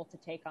is able to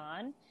take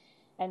on.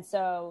 And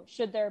so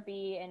should there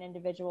be an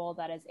individual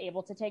that is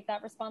able to take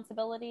that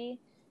responsibility,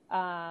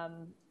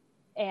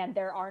 and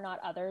there are not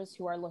others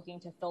who are looking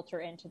to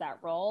filter into that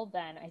role,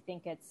 then I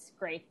think it's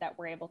great that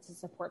we're able to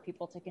support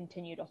people to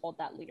continue to hold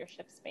that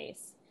leadership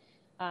space.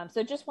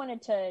 So just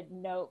wanted to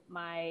note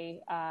my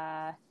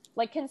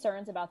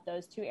concerns about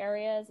those 2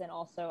 areas, and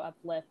also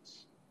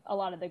uplift a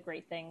lot of the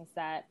great things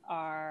that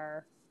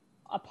are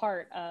a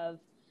part of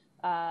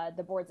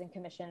the boards and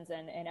commissions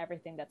and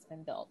everything that's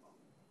been built.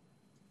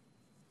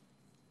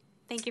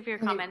 Thank you for your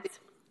comments.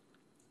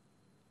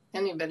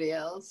 Anybody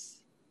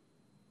else?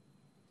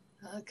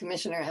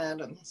 Commissioner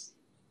Adams.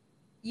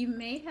 You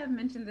may have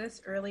mentioned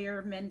this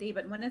earlier, Mindy,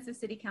 but when is the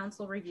City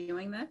Council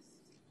reviewing this?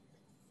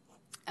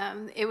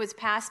 It was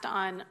passed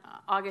on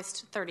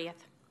August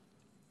 30th.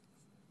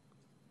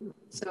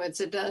 So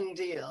it's a done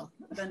deal.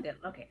 Done deal,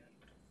 okay.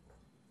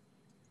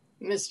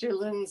 Mr.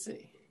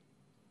 Lindsay.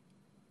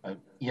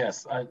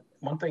 Yes,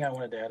 one thing I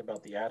wanted to add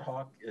about the ad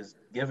hoc is,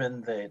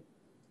 given that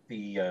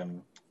the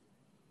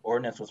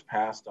ordinance was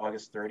passed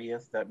August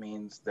 30th, that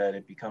means that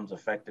it becomes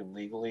effective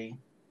legally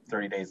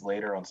 30 days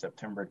later on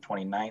September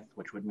 29th,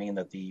 which would mean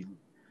that the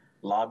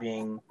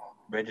lobbying,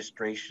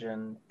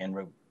 registration, and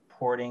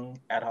reporting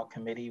ad hoc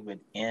committee would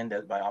end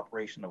by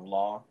operation of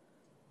law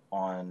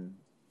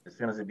as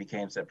soon as it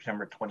became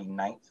September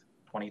 29th,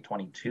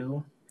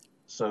 2022.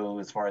 So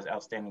as far as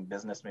outstanding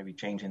business, maybe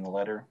changing the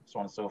letter, so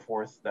on and so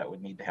forth, that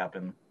would need to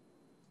happen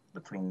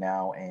between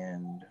now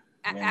and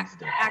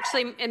Wednesday.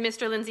 Actually, and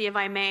Mr. Lindsay, if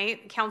I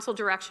may, council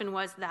direction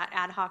was that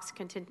ad hocs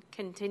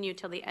continue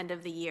till the end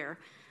of the year,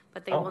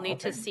 but they will need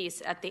to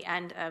cease at the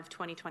end of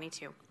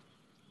 2022.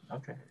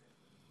 Okay.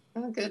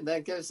 Oh, good.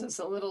 That gives us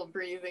a little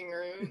breathing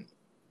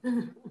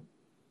room.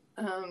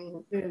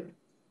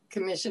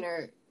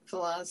 Commissioner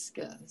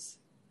Velasquez.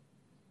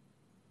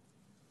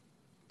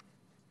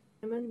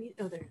 I'm unmute.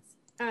 Oh, there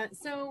it is.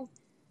 So,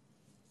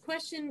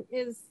 question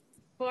is, as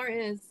far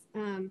as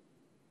the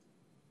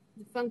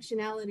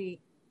functionality,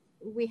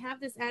 we have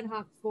this ad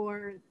hoc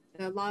for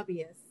the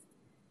lobbyists,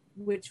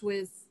 which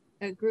was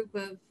a group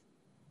of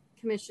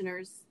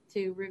commissioners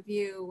to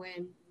review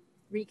and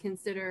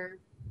reconsider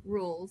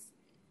rules,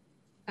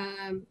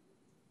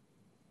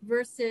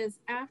 versus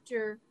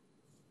after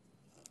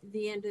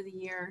the end of the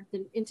year,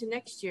 then into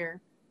next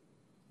year.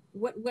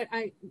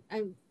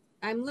 I'm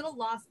a little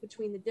lost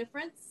between the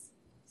difference.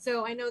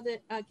 So I know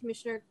that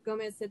Commissioner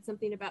Gomez said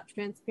something about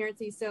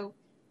transparency. So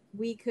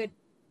we could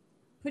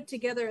put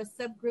together a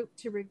subgroup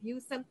to review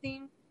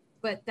something,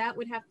 but that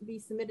would have to be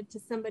submitted to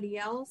somebody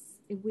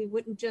else. If we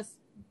wouldn't just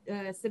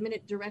submit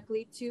it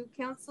directly to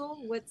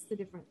council. What's the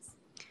difference?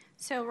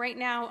 So right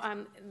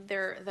now,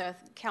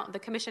 the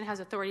commission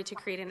has authority to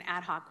create an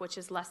ad hoc, which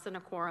is less than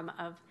a quorum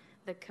of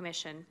the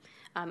commission,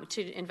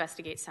 to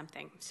investigate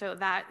something. So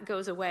that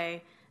goes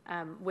away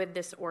with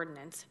this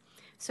ordinance.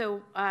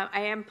 So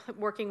I am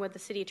working with the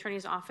city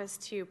attorney's office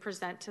to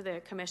present to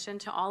the commission,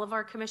 to all of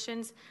our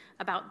commissions,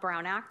 about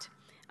Brown Act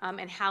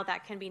and how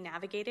that can be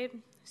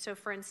navigated. So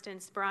for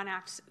instance, Brown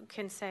Act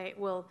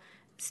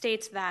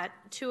states that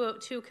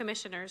two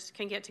commissioners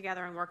can get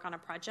together and work on a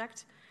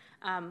project,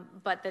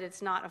 but that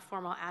it's not a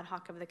formal ad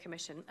hoc of the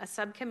commission. A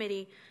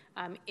subcommittee,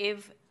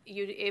 if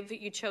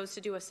you chose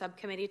to do a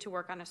subcommittee to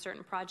work on a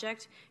certain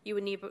project, you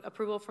would need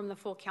approval from the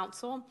full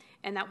council,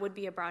 and that would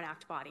be a Brown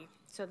Act body.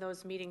 So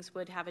those meetings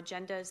would have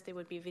agendas, they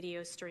would be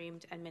video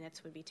streamed, and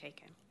minutes would be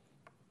taken.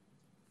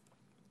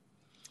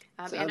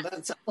 So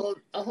that's a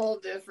whole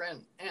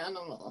different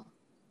animal.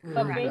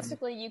 But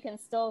basically, you can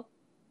still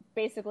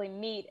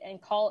meet and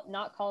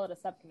not call it a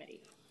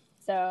subcommittee.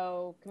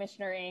 So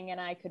Commissioner Ng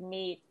and I could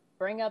meet,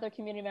 bring other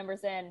community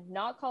members in,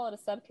 not call it a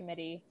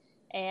subcommittee,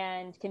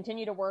 and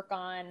continue to work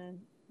on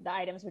the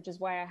items, which is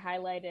why I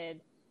highlighted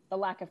the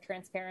lack of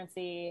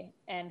transparency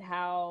and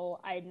how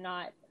I'm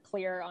not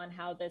clear on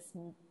how this,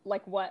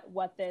 like what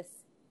this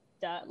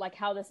does, like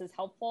how this is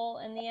helpful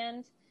in the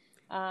end,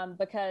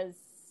 because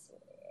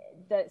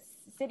the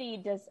city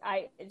does,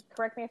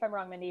 correct me if I'm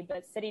wrong, Mindy,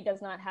 but city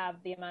does not have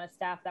the amount of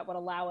staff that would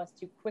allow us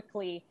to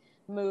quickly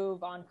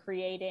move on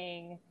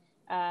creating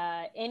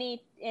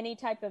any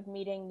type of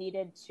meeting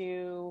needed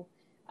to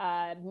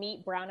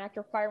meet Brown Act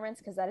requirements,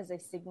 because that is a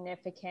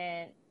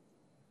significant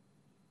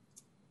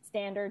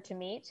standard to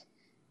meet.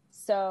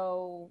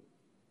 So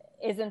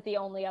isn't the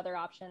only other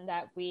option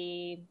that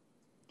we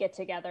get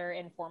together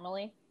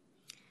informally?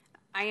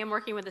 I am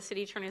working with the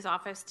city attorney's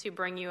office to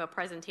bring you a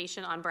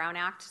presentation on Brown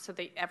Act so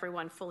that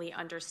everyone fully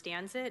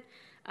understands it.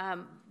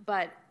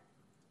 But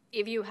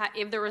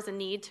if there was a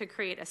need to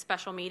create a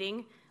special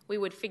meeting, we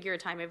would figure a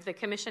time. If the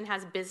commission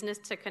has business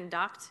to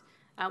conduct,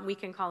 we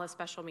can call a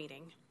special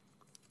meeting.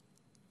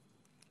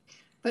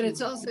 But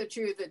it's also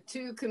true that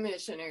two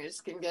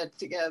commissioners can get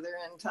together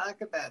and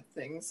talk about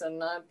things and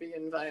not be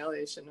in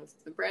violation of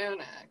the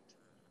Brown Act.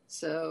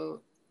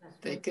 So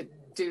they could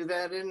do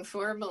that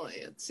informally,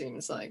 it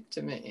seems like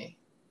to me.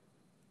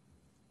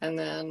 And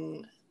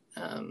then,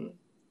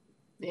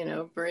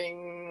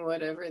 bring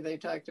whatever they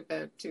talked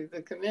about to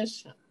the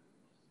commission.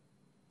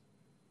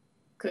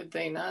 Could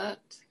they not?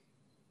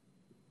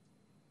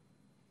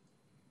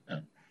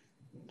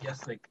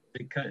 Yes, they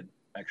could.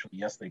 Actually,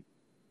 yes,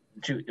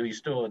 you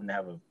still wouldn't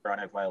have a Brown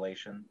Act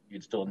violation.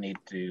 You'd still need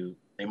to,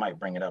 they might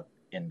bring it up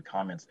in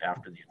comments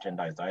after the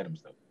agendized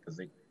items, though, because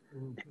they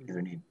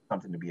either need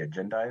something to be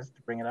agendized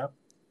to bring it up,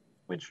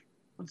 which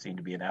would seem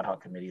to be an ad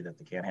hoc committee that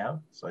they can't have.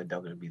 So I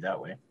doubt it would be that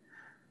way.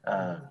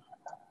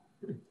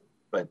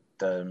 But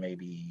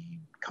maybe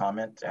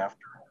comment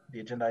after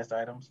the agendized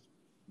items.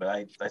 But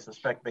I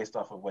suspect, based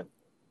off of what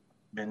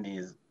Mindy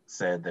has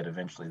said, that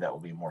eventually that will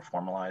be more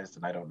formalized,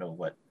 and I don't know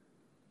what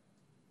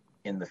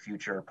in the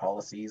future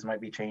policies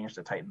might be changed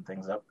to tighten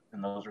things up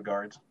in those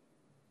regards.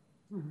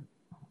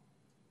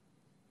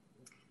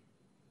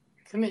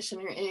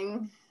 Commissioner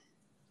Ng.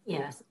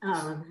 Yes,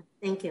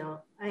 thank you.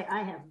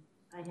 I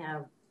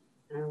have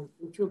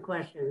two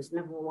questions.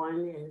 Number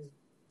one is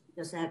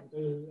just at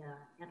the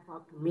ad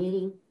hoc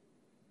committee.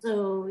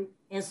 So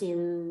as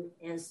in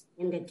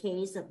the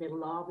case of the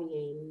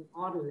lobbying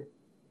ordinance,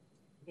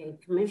 okay,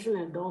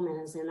 Commissioner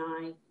Gomez and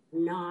I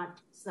not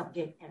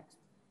subject experts.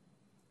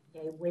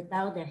 Okay,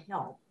 without the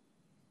help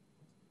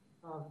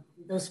of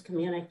those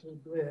community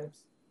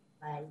groups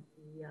like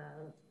the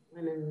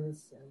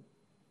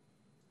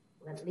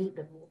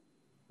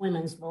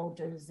women's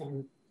voters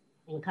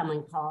and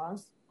Common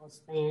Cause or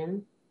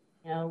SPAN,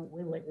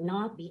 we would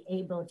not be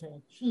able to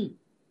achieve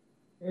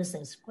this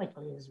as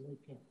quickly as we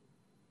could.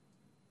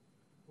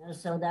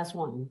 So that's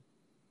one.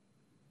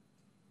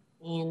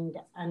 And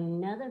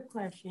another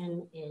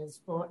question is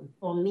for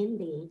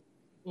Mindy.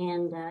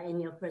 And in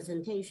your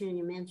presentation,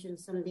 you mentioned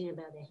something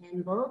about the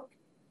handbook.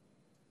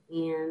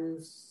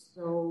 And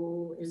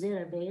so is it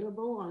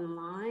available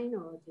online,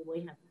 or do we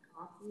have a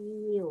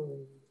copy?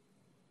 Or?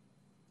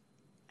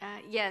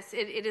 Yes,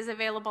 it is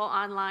available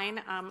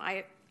online.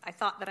 I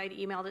thought that I'd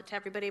emailed it to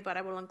everybody, but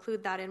I will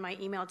include that in my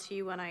email to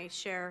you when I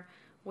share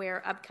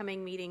where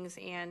upcoming meetings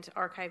and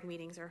archive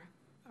meetings are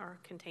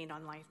contained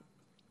online.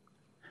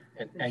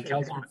 And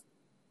Councilman,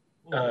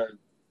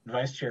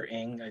 Vice Chair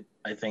Ng,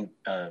 I think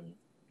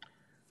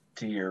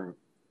to your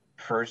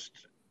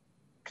first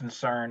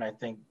concern, I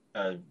think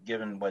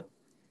given what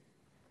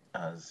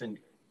City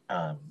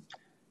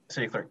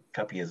Clerk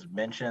Cuppy has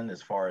mentioned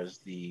as far as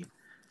the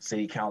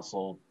City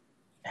Council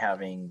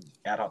having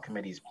ad hoc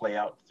committees play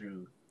out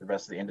through the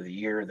rest of the end of the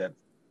year, that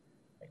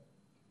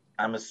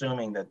I'm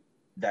assuming that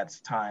that's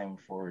time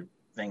for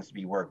things to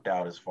be worked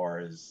out as far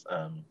as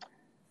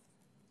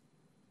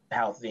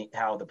how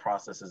the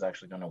process is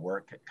actually going to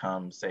work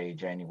come, say,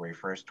 January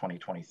 1st,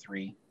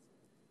 2023.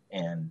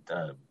 And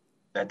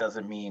that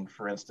doesn't mean,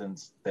 for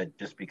instance, that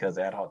just because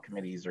ad hoc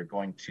committees are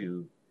going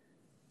to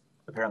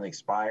apparently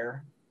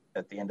expire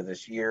at the end of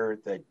this year,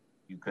 that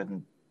you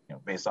couldn't,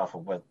 based off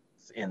of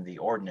what's in the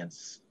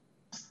ordinance,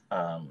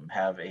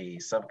 have a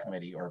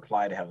subcommittee or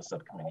apply to have a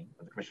subcommittee,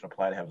 or the commission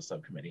apply to have a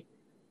subcommittee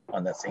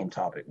on that same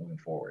topic moving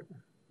forward.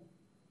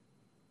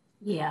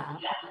 Yeah.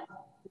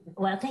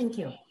 Well, thank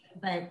you.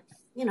 But,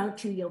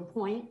 to your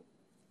point,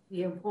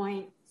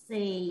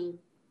 say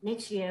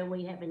next year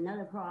we have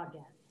another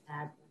project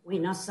that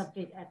we're not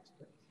subject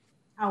experts.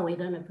 How are we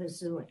going to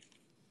pursue it?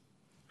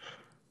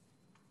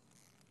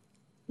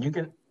 You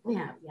can.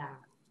 Yeah.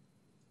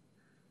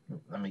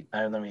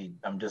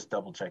 I'm just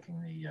double checking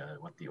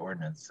what the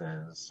ordinance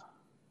says.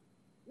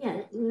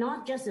 Yeah,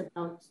 not just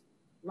about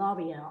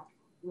lobby.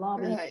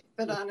 Right,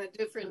 but on a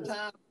different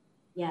topic.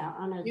 Yeah,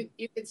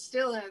 you could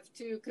still have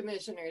two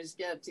commissioners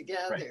get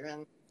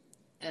together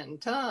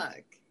and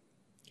talk.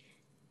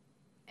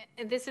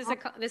 And this is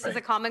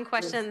a common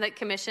question that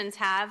commissions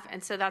have,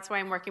 and so that's why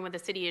I'm working with the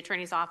city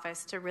attorney's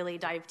office to really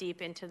dive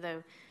deep into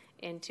the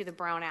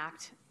Brown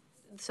Act,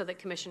 so that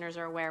commissioners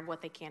are aware of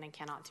what they can and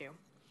cannot do.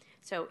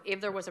 So if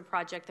there was a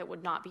project that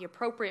would not be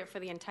appropriate for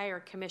the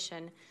entire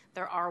commission,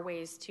 there are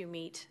ways to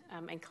meet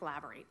and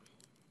collaborate.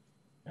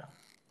 Yeah.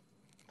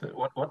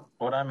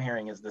 What I'm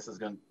hearing is this is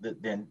going to,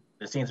 then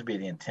there seems to be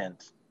the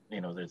intent,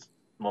 there's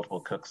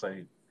multiple cooks,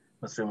 I'm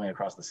assuming,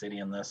 across the city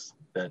in this,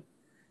 that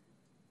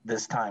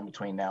this time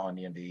between now and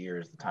the end of the year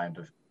is the time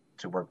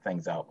to work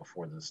things out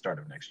before the start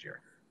of next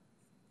year.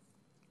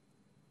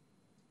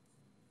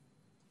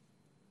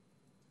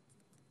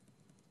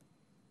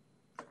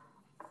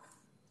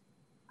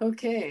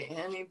 Okay,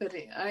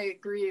 anybody? I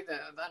agree,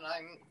 though, that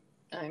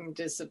I'm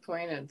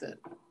disappointed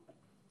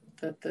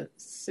that the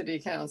city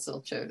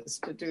council chose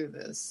to do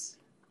this.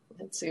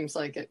 It seems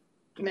like it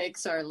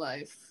makes our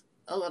life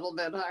a little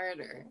bit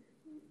harder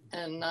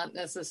and not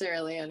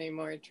necessarily any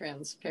more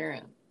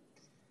transparent.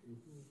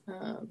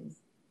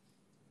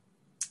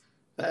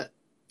 But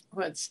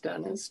what's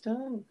done is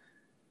done,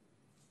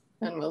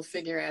 and we'll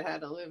figure out how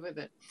to live with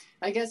it.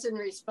 I guess in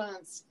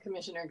response,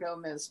 Commissioner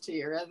Gomez, to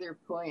your other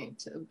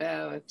point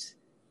about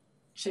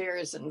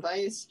chairs and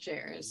vice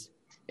chairs.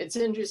 It's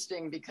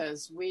interesting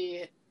because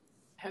we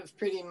have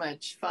pretty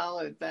much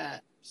followed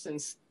that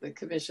since the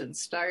commission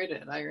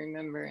started. I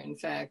remember, in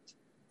fact,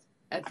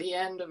 at the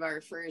end of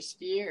our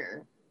first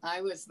year,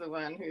 I was the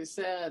one who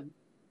said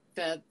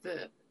that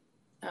the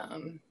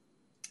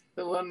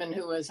woman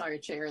who was our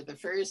chair the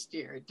first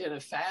year did a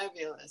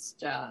fabulous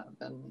job,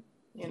 and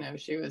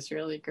she was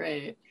really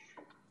great.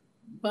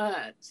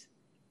 But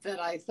that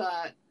I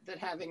thought that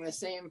having the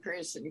same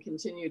person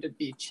continue to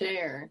be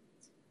chair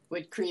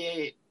would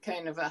create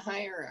kind of a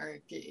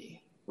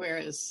hierarchy,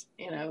 whereas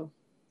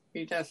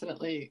we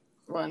definitely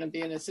want to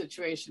be in a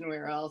situation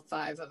where all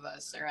 5 of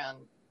us are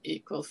on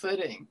equal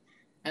footing.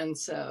 And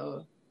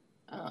so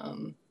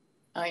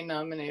I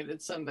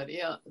nominated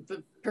somebody else,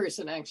 the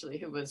person actually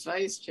who was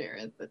vice chair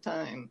at the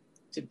time,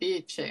 to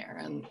be chair,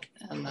 and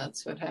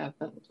that's what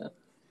happened.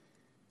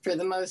 For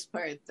the most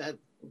part,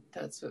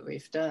 that's what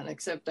we've done,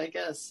 except I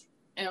guess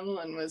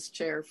Emlyn was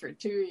chair for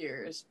 2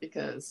 years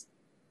because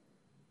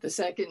the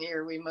second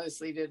year we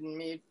mostly didn't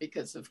meet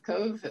because of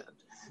COVID.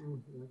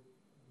 Mm-hmm.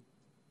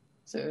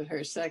 So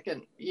her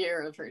second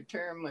year of her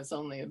term was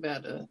only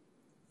about a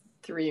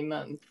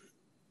 3-month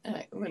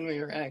when we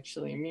were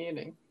actually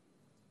meeting.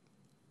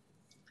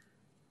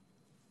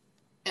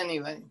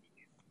 Anyway,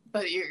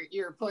 but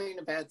your point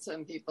about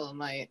some people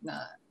might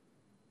not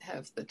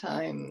have the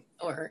time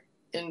or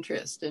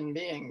interest in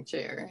being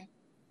chair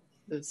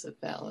is a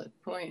valid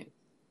point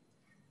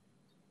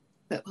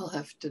that we'll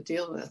have to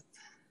deal with.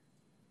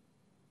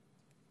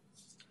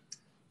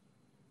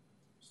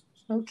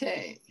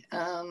 Okay.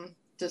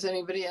 Does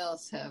anybody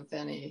else have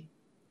any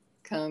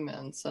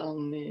comments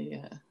on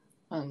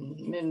on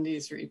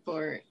Mindy's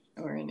report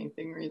or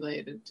anything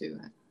related to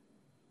it?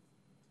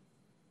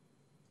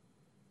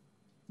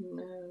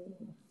 No.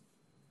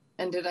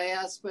 And did I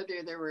ask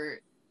whether there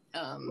were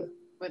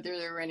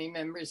any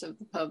members of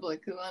the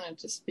public who wanted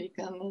to speak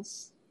on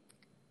this?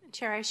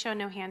 Chair, I show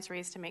no hands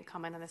raised to make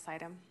comment on this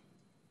item.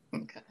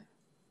 Okay.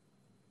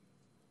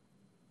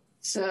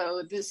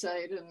 So this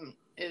item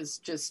is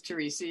just to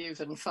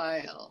receive and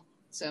file.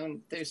 So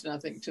there's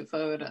nothing to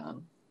vote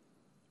on.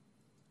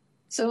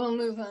 So we'll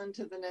move on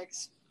to the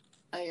next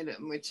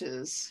item, which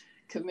is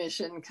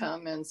commission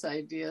comments,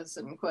 ideas,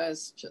 and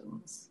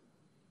questions.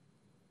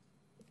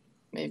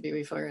 Maybe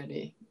we've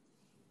already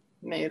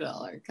made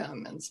all our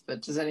comments,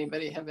 but does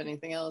anybody have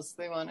anything else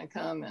they want to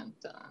comment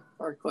on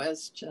or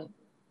question?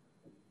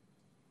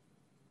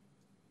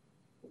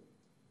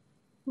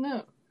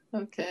 No.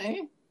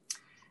 Okay.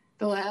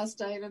 The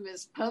last item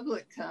is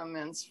public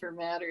comments for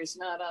matters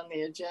not on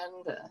the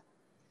agenda.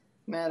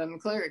 Madam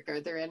Clerk, are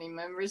there any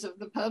members of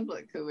the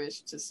public who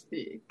wish to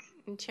speak?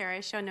 Chair, I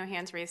show no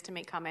hands raised to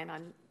make comment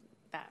on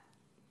that.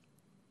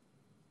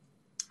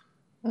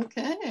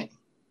 Okay.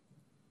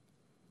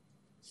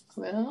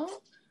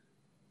 Well,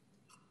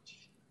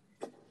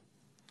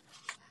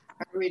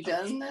 are we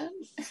done then?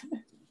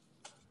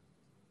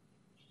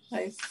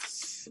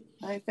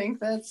 I think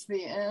that's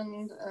the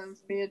end of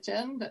the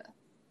agenda.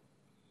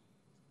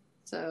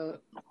 So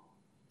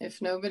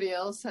if nobody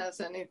else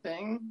has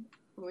anything,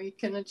 we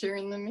can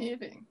adjourn the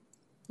meeting.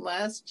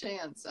 Last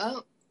chance.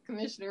 Oh,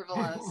 Commissioner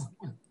Velas.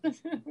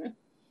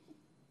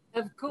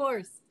 Of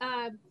course.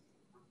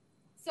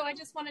 So I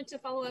just wanted to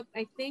follow up,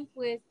 I think,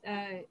 with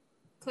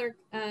Clerk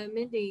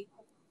Mindy.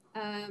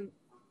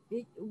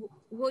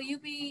 Will you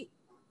be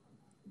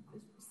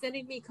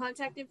sending me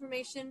contact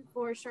information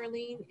for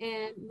Charlene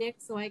and Nick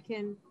so I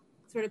can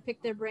sort of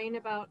pick their brain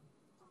about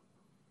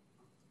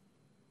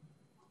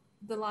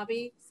the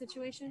lobby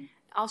situation?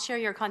 I'll share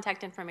your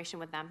contact information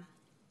with them.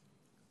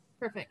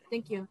 Perfect.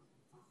 Thank you.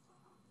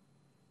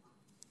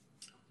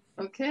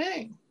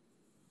 Okay.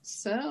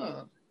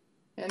 So,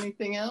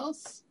 anything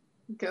else?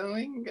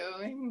 Going.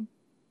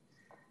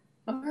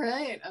 All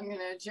right. I'm going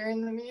to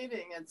adjourn the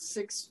meeting at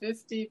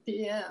 6:50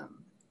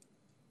 p.m.